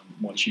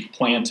 Once you've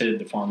planted,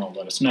 the farmer will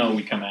let us know.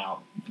 We come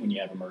out when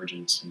you have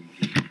emergence, and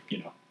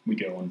we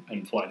go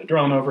and fly the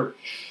drone over.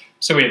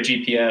 So we have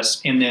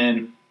GPS, and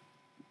then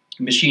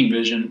machine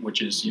vision,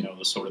 which is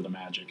the sort of the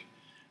magic.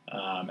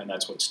 And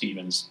that's what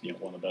Steven's,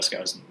 one of the best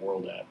guys in the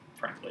world at,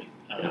 frankly.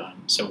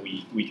 So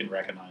we can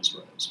recognize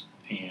rows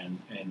and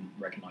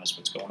recognize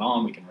what's going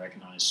on. We can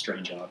recognize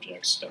strange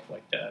objects, stuff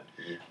like that.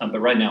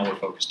 But right now we're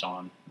focused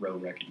on row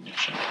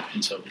recognition,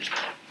 and so there's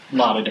a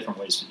lot of different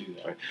ways to do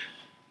that. Right.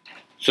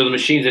 So the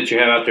machines that you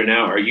have out there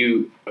now,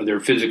 are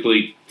there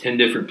physically 10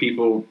 different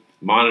people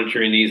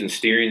monitoring these and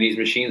steering these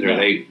machines, or are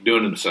they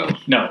doing it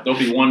themselves? No, there'll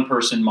be one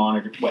person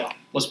monitoring. Well,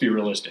 let's be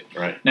realistic.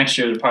 Right. Next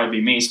year, there'll probably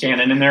be me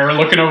standing in there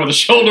looking over the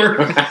shoulder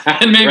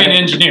and maybe an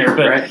engineer.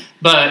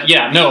 But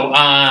yeah, no,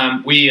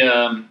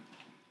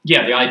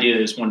 the idea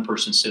is one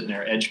person sitting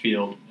there, edge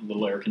field, a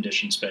little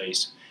air-conditioned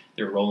space.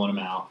 They're rolling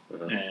them out,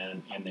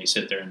 and they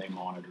sit there and they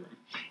monitor them.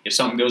 If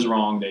something goes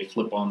wrong, they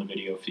flip on the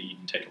video feed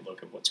and take a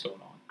look at what's going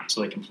on.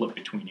 So they can flip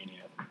between any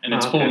of them. And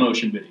it's full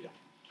motion video.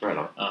 Right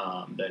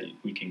on. That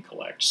we can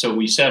collect. So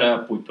we set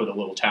up, we put a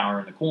little tower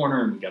in the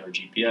corner, and we've got our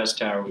GPS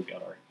tower, we've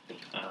got our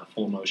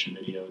full motion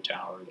video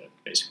tower that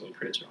basically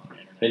creates our own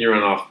internet. And you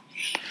run off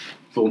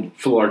full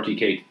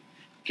RTK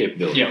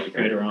capability. Yeah, we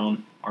create our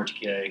own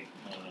RTK,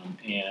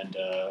 and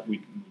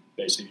we've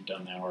basically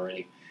done that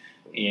already.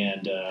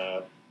 And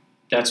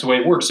that's the way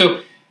it works.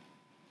 So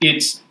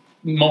it's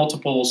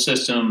multiple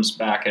systems,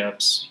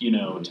 backups,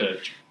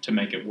 to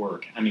make it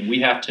work. I mean, we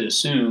have to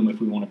assume if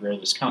we want to grow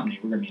this company,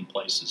 we're going to be in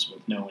places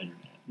with no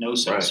internet, no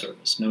cell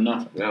service, no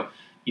nothing.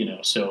 Yeah.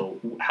 So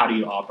how do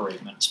you operate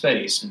in that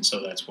space? And so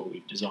that's what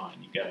we've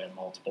designed. You've got to have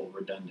multiple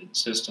redundant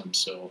systems.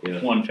 So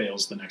if one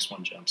fails, the next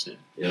one jumps in.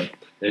 Yeah.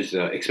 There's,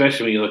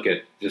 especially when you look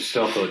at just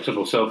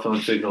typical cell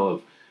phone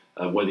signal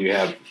of whether you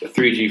have a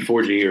 3G,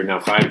 4G, or now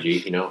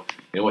 5G,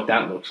 and what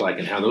that looks like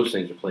and how those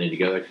things are playing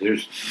together.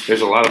 Because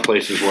there's a lot of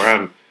places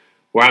where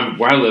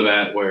I live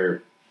at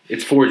where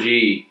it's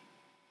 4G,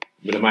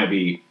 but it might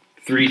be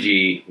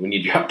 3G when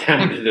you drop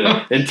down into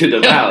the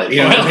valley.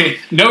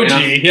 No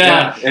G,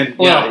 yeah. And,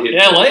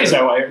 LA's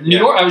that way. New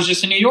York, I was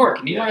just in New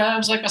York. New York, I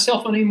was like, my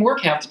cell phone didn't even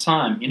work half the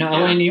time.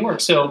 LA, New York.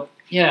 So,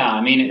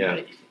 I mean,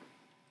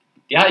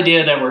 the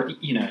idea that we're,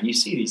 and you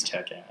see these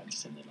tech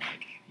ads and they're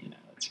like,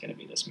 it's going to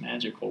be this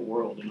magical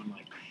world. And I'm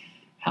like,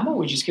 how about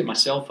we just get my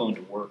cell phone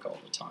to work all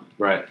the time?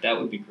 Right. That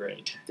would be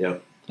great.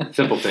 Yep.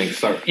 Simple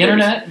things.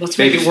 Internet, let's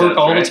make it work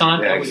all the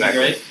time. That would be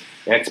great.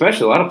 Yeah,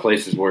 especially a lot of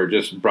places where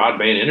just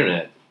broadband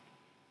internet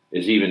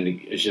is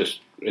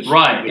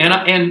right.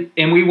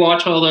 And we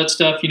watch all that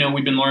stuff.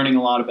 We've been learning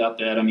a lot about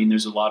that. I mean,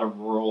 there's a lot of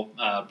rural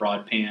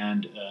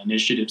broadband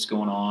initiatives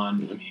going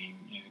on. Mm-hmm. I mean,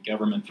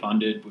 government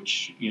funded,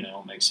 which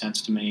makes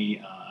sense to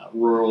me.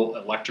 Rural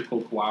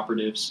electrical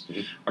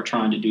cooperatives are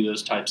trying to do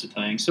those types of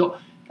things. So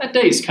that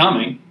day is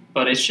coming,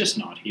 but it's just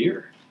not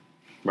here.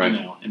 Right.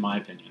 In my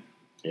opinion.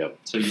 Yep.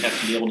 So you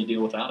have to be able to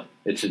deal without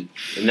it.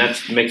 And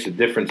that makes a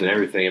difference in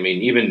everything. I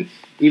mean,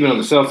 even on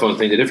the cell phone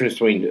thing, the difference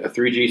between a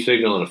 3G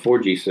signal and a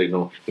 4G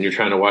signal when you're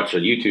trying to watch a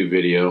YouTube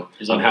video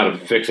on how to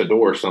fix a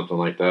door or something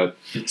like that.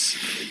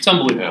 It's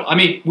unbelievable. Yeah. I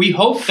mean, we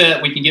hope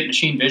that we can get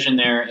machine vision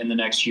there in the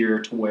next year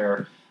to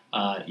where,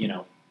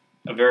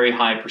 a very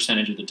high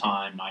percentage of the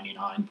time,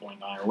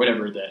 99.9 or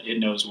whatever, that it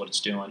knows what it's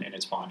doing and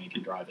it's fine. It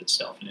can drive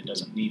itself and it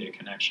doesn't need a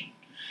connection.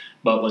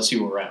 But let's see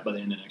where we're at by the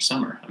end of next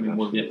summer. I mean,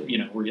 we're getting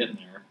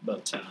there,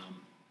 but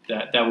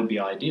that would be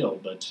ideal.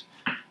 But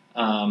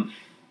I've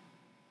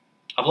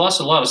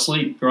lost a lot of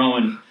sleep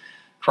growing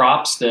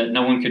crops that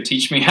no one could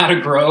teach me how to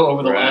grow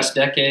over the last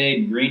decade,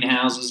 and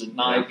greenhouses at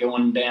night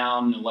going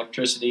down,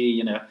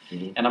 electricity,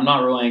 and I'm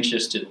not really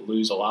anxious to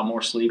lose a lot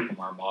more sleep when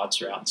our bots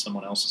are out in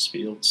someone else's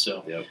field.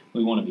 So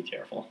we want to be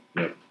careful.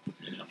 Yep.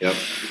 Yep.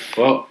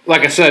 Well,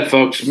 like I said,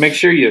 folks, make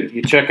sure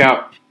you check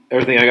out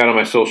everything I got on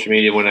my social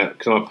media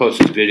because I'm going to post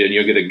this video and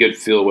you'll get a good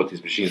feel of what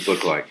these machines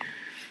look like.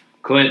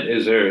 Clint,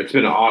 it's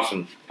been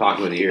awesome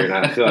talking with you here, and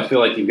I feel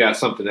like you've got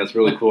something that's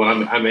really cool,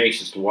 and I'm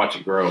anxious to watch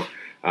it grow.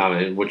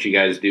 And what you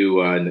guys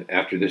do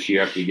after this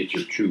year, after you get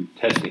your true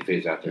testing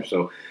phase out there.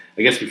 So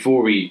I guess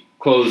before we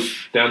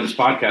close down this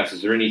podcast,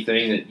 is there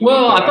anything that you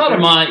I thought of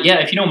mine. Yeah,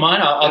 if you don't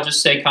mind, I'll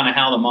just say kind of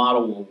how the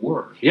model will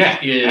work. Yeah,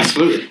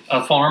 absolutely.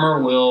 A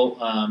farmer will,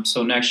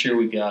 so next year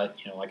we've got,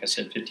 like I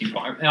said, 15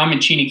 farmers. And I'm in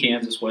Cheney,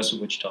 Kansas, west of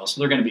Wichita, so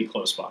they're going to be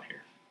close by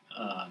here.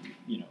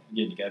 Again,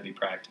 you got to be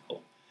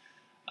practical.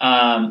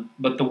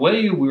 But the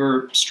way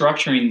we're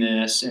structuring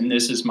this, and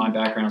this is my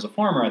background as a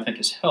farmer, I think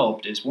has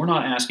helped, is we're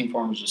not asking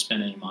farmers to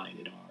spend any money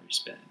they don't already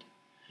spend.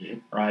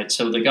 Right?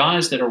 So the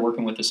guys that are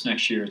working with us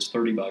next year, it's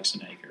 $30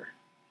 an acre.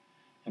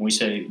 And we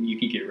say you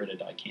can get rid of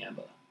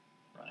dicamba,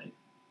 right,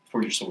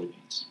 for your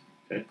soybeans.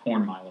 Okay.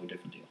 Corn, milo,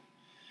 different deal.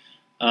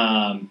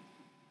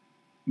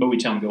 But we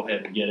tell them, go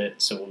ahead and get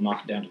it, so we'll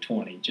knock it down to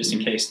 20, just in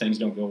case things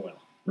don't go well,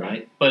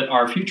 right? But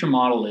our future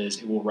model is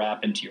it will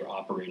wrap into your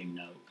operating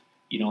node.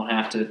 You don't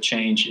have to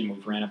change, and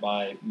we've ran it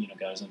by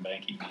guys in the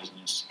banking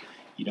business.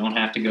 You don't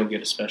have to go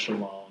get a special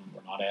loan.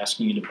 We're not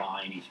asking you to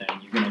buy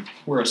anything.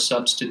 We're a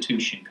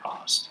substitution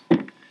cost.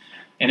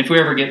 And if we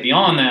ever get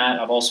beyond that,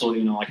 I've also,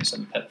 like I said,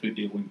 in the pet food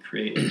deal, we can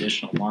create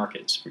additional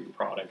markets for your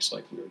products,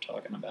 like we were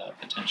talking about,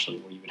 potentially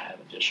where you would have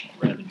additional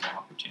revenue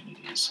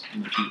opportunities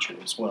in the future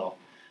as well.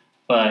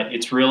 But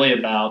it's really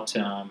about,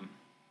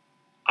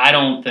 I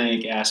don't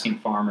think asking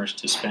farmers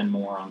to spend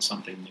more on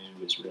something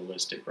new is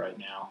realistic right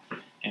now.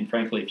 And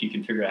frankly, if you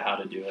can figure out how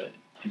to do it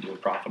and do a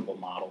profitable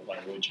model, why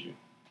would you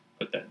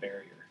put that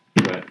barrier?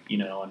 Right.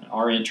 And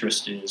our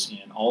interest is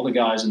in all the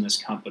guys in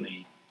this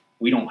company.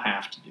 We don't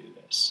have to do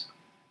this.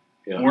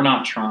 Yeah. We're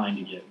not trying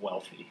to get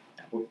wealthy.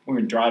 We're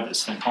going to drive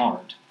this thing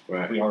hard.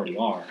 Right. We already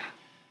are.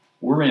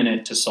 We're in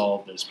it to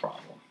solve this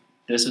problem.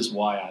 This is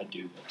why I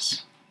do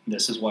this.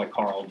 This is why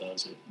Carl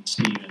does it, and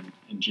Steven,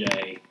 and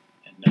Jay,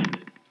 and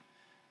Nundin.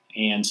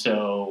 And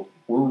so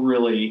we're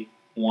really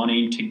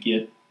wanting to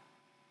get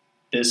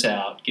this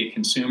out, get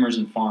consumers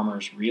and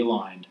farmers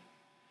realigned,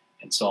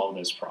 and solve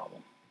this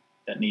problem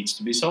that needs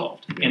to be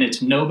solved. Yeah. And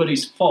it's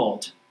nobody's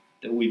fault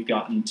that we've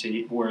gotten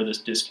to where this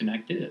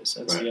disconnect is.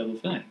 That's the other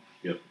thing.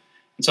 Yep.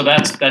 And so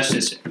that's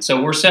just it.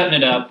 So we're setting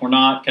it up. We're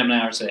not coming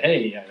out and say,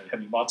 hey,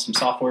 have you bought some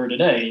software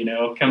today?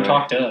 Come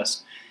talk to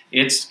us.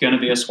 It's going to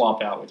be a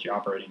swap out with your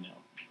operating node.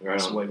 Right.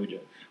 That's the way we do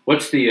it.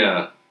 What's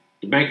the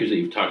bankers that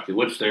you've talked to?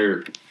 What's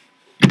their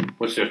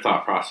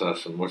thought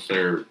process, and what's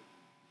their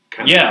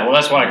well,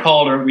 that's why I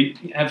called her. We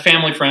have a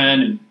family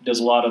friend and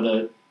does a lot of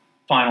the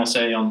final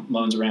say on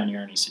loans around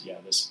here, and he said, "Yeah,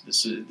 this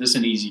is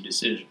an easy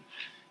decision."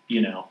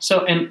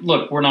 So, and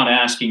look, we're not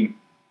going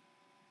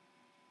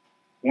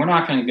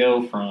to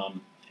go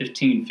from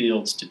 15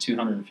 fields to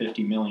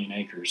 250 million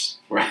acres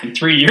in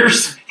 3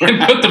 years and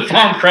put the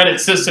farm credit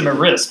system at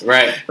risk.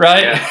 Right.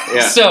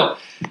 Yeah. So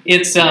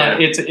it's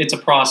a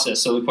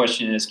process. So the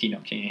question is, can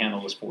you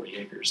handle this 40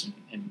 acres?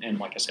 And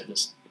like I said,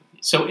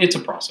 so it's a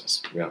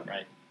process. Yeah.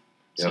 Right.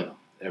 Yep. So.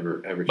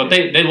 But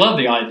they love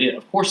the idea.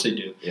 Of course they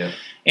do. Yeah.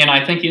 And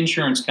I think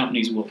insurance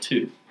companies will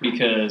too,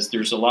 because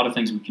there's a lot of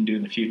things we can do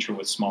in the future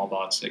with small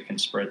bots that can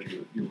spread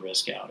your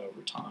risk out over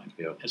time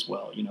as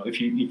well. If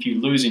you're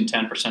losing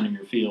 10% of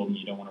your field and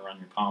you don't want to run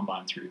your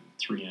combine through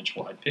 3-inch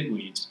wide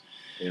pigweeds,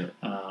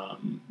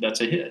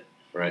 that's a hit.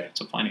 Right.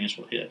 It's a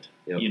financial hit.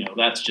 Yep.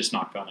 That's just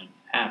not going to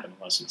happen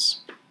unless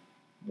it's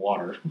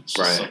water. It's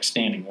just like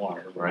standing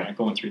water. We're not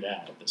going through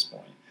that at this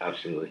point.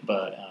 Absolutely.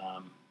 But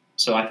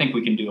so I think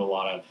we can do a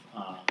lot of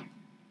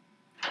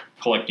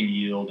collecting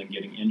yield and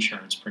getting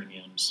insurance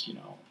premiums,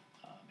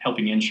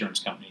 helping insurance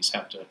companies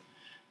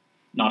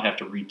not have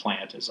to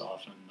replant as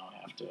often, not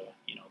have to,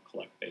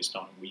 collect based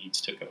on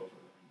weeds took over, and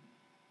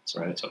so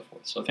on and so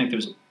forth. So I think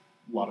there's a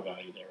lot of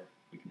value there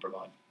we can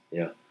provide.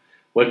 Yeah.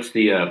 What's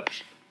the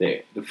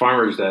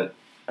farmers that,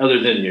 other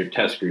than your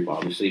test group,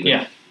 obviously,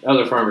 but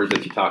other farmers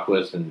that you talk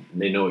with and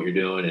they know what you're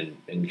doing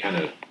and kind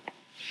of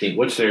think,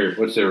 what's their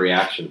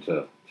reaction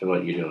to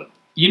what you're doing?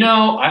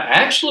 I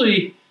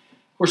actually,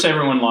 of course,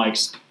 everyone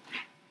likes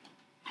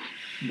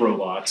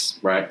robots,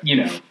 right?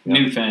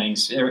 New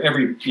things.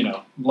 Every,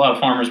 a lot of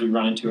farmers we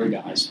run into are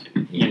guys,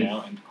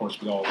 and of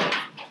course we all love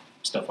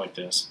stuff like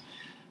this.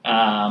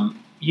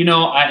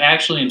 I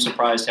actually am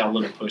surprised how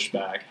little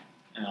pushback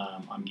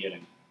I'm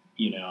getting.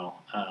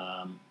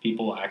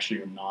 People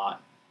actually are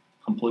not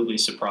completely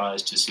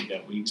surprised to see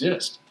that we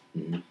exist.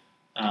 Mm-hmm.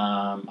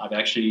 I've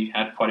actually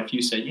had quite a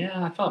few say,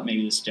 "Yeah, I thought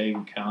maybe this day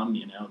would come.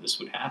 This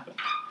would happen."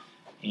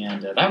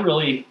 And that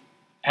really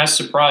has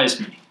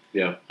surprised me.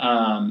 Yeah.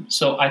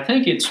 So I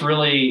think it's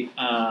really,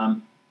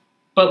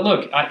 but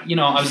look, I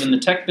was in the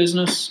tech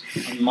business.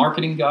 I'm a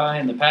marketing guy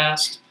in the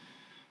past.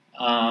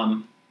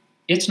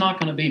 It's not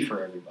going to be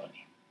for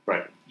everybody.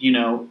 Right.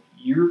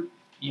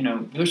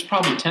 There's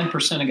probably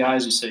 10% of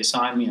guys who say,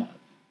 "Sign me up.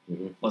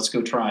 Mm-hmm. Let's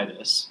go try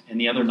this,"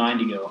 and the other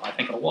 90 go, "I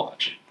think I'll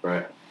watch."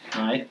 Right.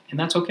 Right. And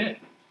that's okay.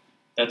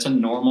 That's a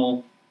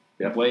normal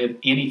way of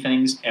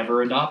anything's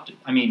ever adopted.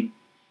 I mean,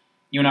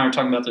 you and I were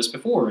talking about this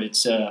before.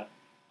 It's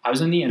I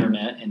was in the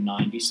internet in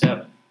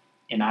 '97,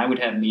 and I would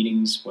have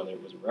meetings, whether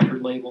it was a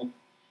record label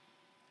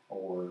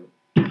or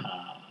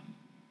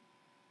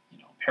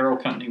apparel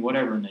company,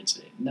 whatever, and they'd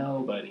say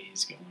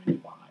nobody's going to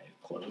buy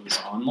clothes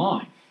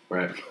online.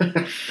 Right.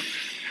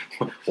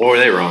 Or were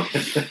they wrong?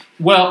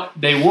 Well,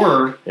 they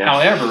were. Yeah.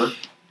 However, let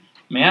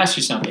me ask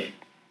you something.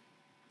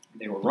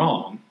 They were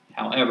wrong.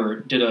 However,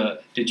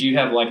 did you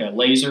have like a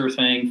laser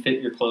thing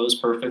fit your clothes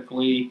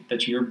perfectly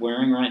that you're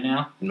wearing right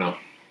now? No.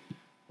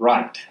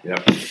 Right.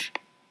 Yep.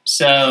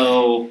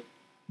 So,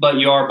 but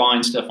you are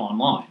buying stuff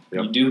online.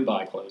 Yep. You do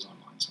buy clothes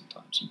online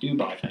sometimes. You do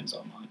buy things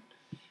online.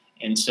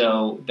 And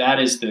so that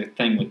is the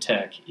thing with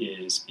tech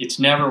is it's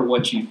never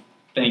what you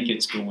think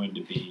it's going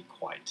to be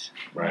quite.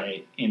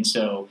 Right? And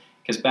so,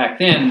 because back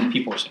then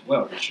people were saying,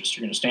 well,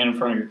 you're going to stand in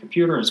front of your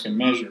computer and it's going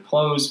to measure your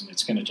clothes and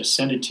it's going to just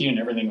send it to you and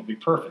everything will be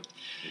perfect.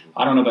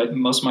 I don't know, but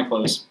most of my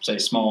clothes say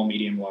small,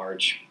 medium,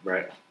 large,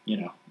 right?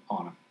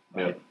 On them,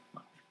 right? Yep.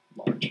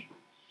 Large.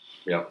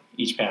 Yep.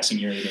 Each passing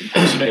year, they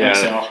post it to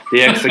XL.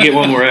 The X, I get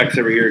one more X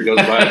every year it goes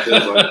by. It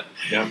feels like.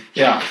 Yeah.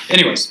 Yeah.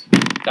 Anyways,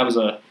 that was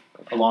a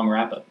long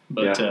wrap up,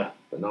 but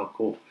no,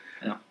 cool.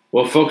 Yeah.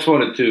 Well, if folks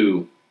wanted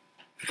to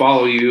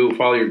follow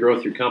your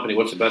growth, your company,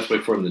 what's the best way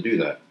for them to do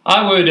that?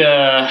 I would.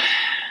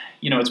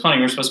 It's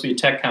funny. We're supposed to be a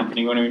tech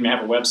company. We don't even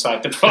have a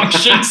website that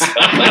functions.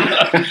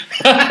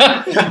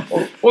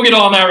 We'll get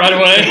on that right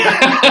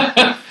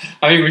away.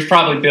 I mean, we've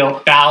probably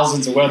built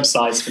thousands of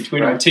websites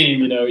between our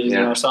team, using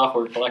our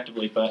software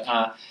collectively. But,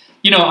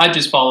 I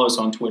just follow us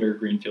on Twitter,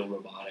 Greenfield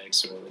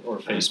Robotics, or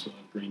Facebook,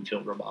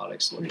 Greenfield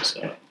Robotics,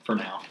 for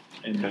now.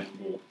 And then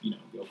we'll,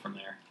 go from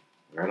there.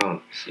 Right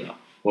on. So.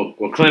 Well,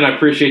 Clint, I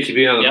appreciate you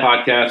being on the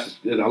podcast.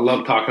 I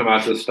love talking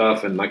about this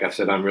stuff, and like I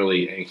said, I'm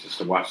really anxious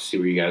to see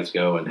where you guys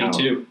go. And Me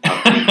too.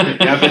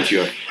 I bet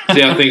you are.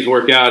 See how things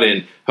work out,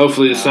 and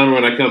hopefully this summer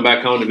when I come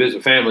back home to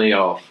visit family,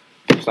 I'll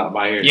stop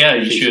by here. Yeah,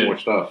 and you see should. some more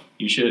stuff.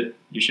 You should.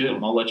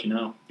 And I'll let you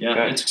know. Yeah,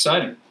 okay. It's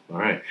exciting. All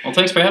right. Well,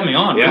 thanks for having me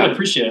on. Yeah. Really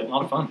appreciate it. A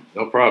lot of fun.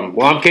 No problem.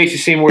 Well, I'm Casey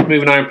Seymour with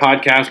Moving Iron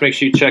Podcast. Make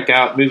sure you check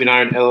out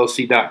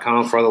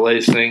movingironllc.com for all the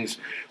latest things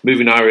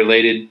Moving Iron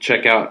related.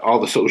 Check out all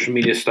the social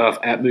media stuff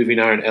at Moving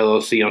Iron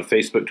LLC on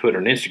Facebook, Twitter,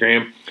 and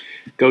Instagram.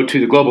 Go to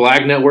the Global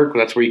Ag Network.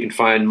 That's where you can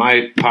find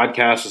my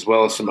podcast as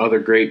well as some other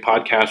great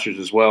podcasters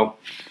as well.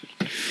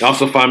 You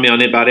also find me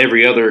on about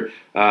every other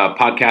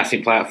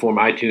podcasting platform,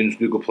 iTunes,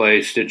 Google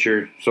Play,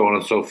 Stitcher, so on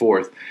and so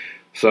forth.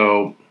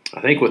 So I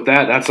think with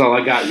that, that's all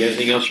I got. You got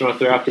anything else you want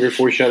to throw out there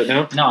before we shut it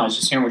down? No, I was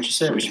just hearing what you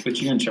said. We should put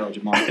you in charge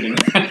of marketing.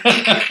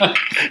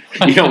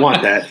 You don't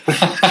want that.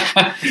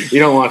 You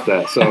don't want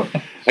that. So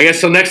I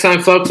guess next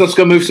time, folks, let's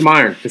go move some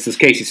iron. This is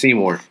Casey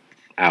Seymour.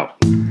 Out.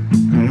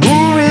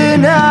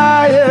 Moving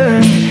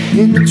higher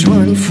in the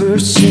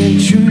 21st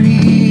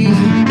century.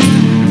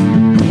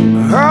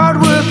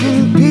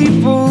 Hard-working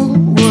people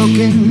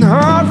working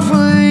hard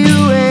for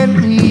you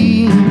and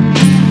me.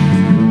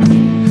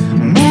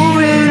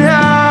 Moving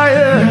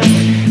higher,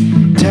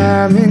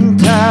 time and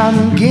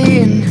time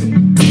again.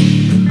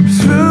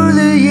 Through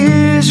the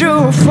years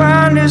you'll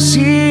find us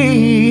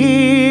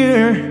here.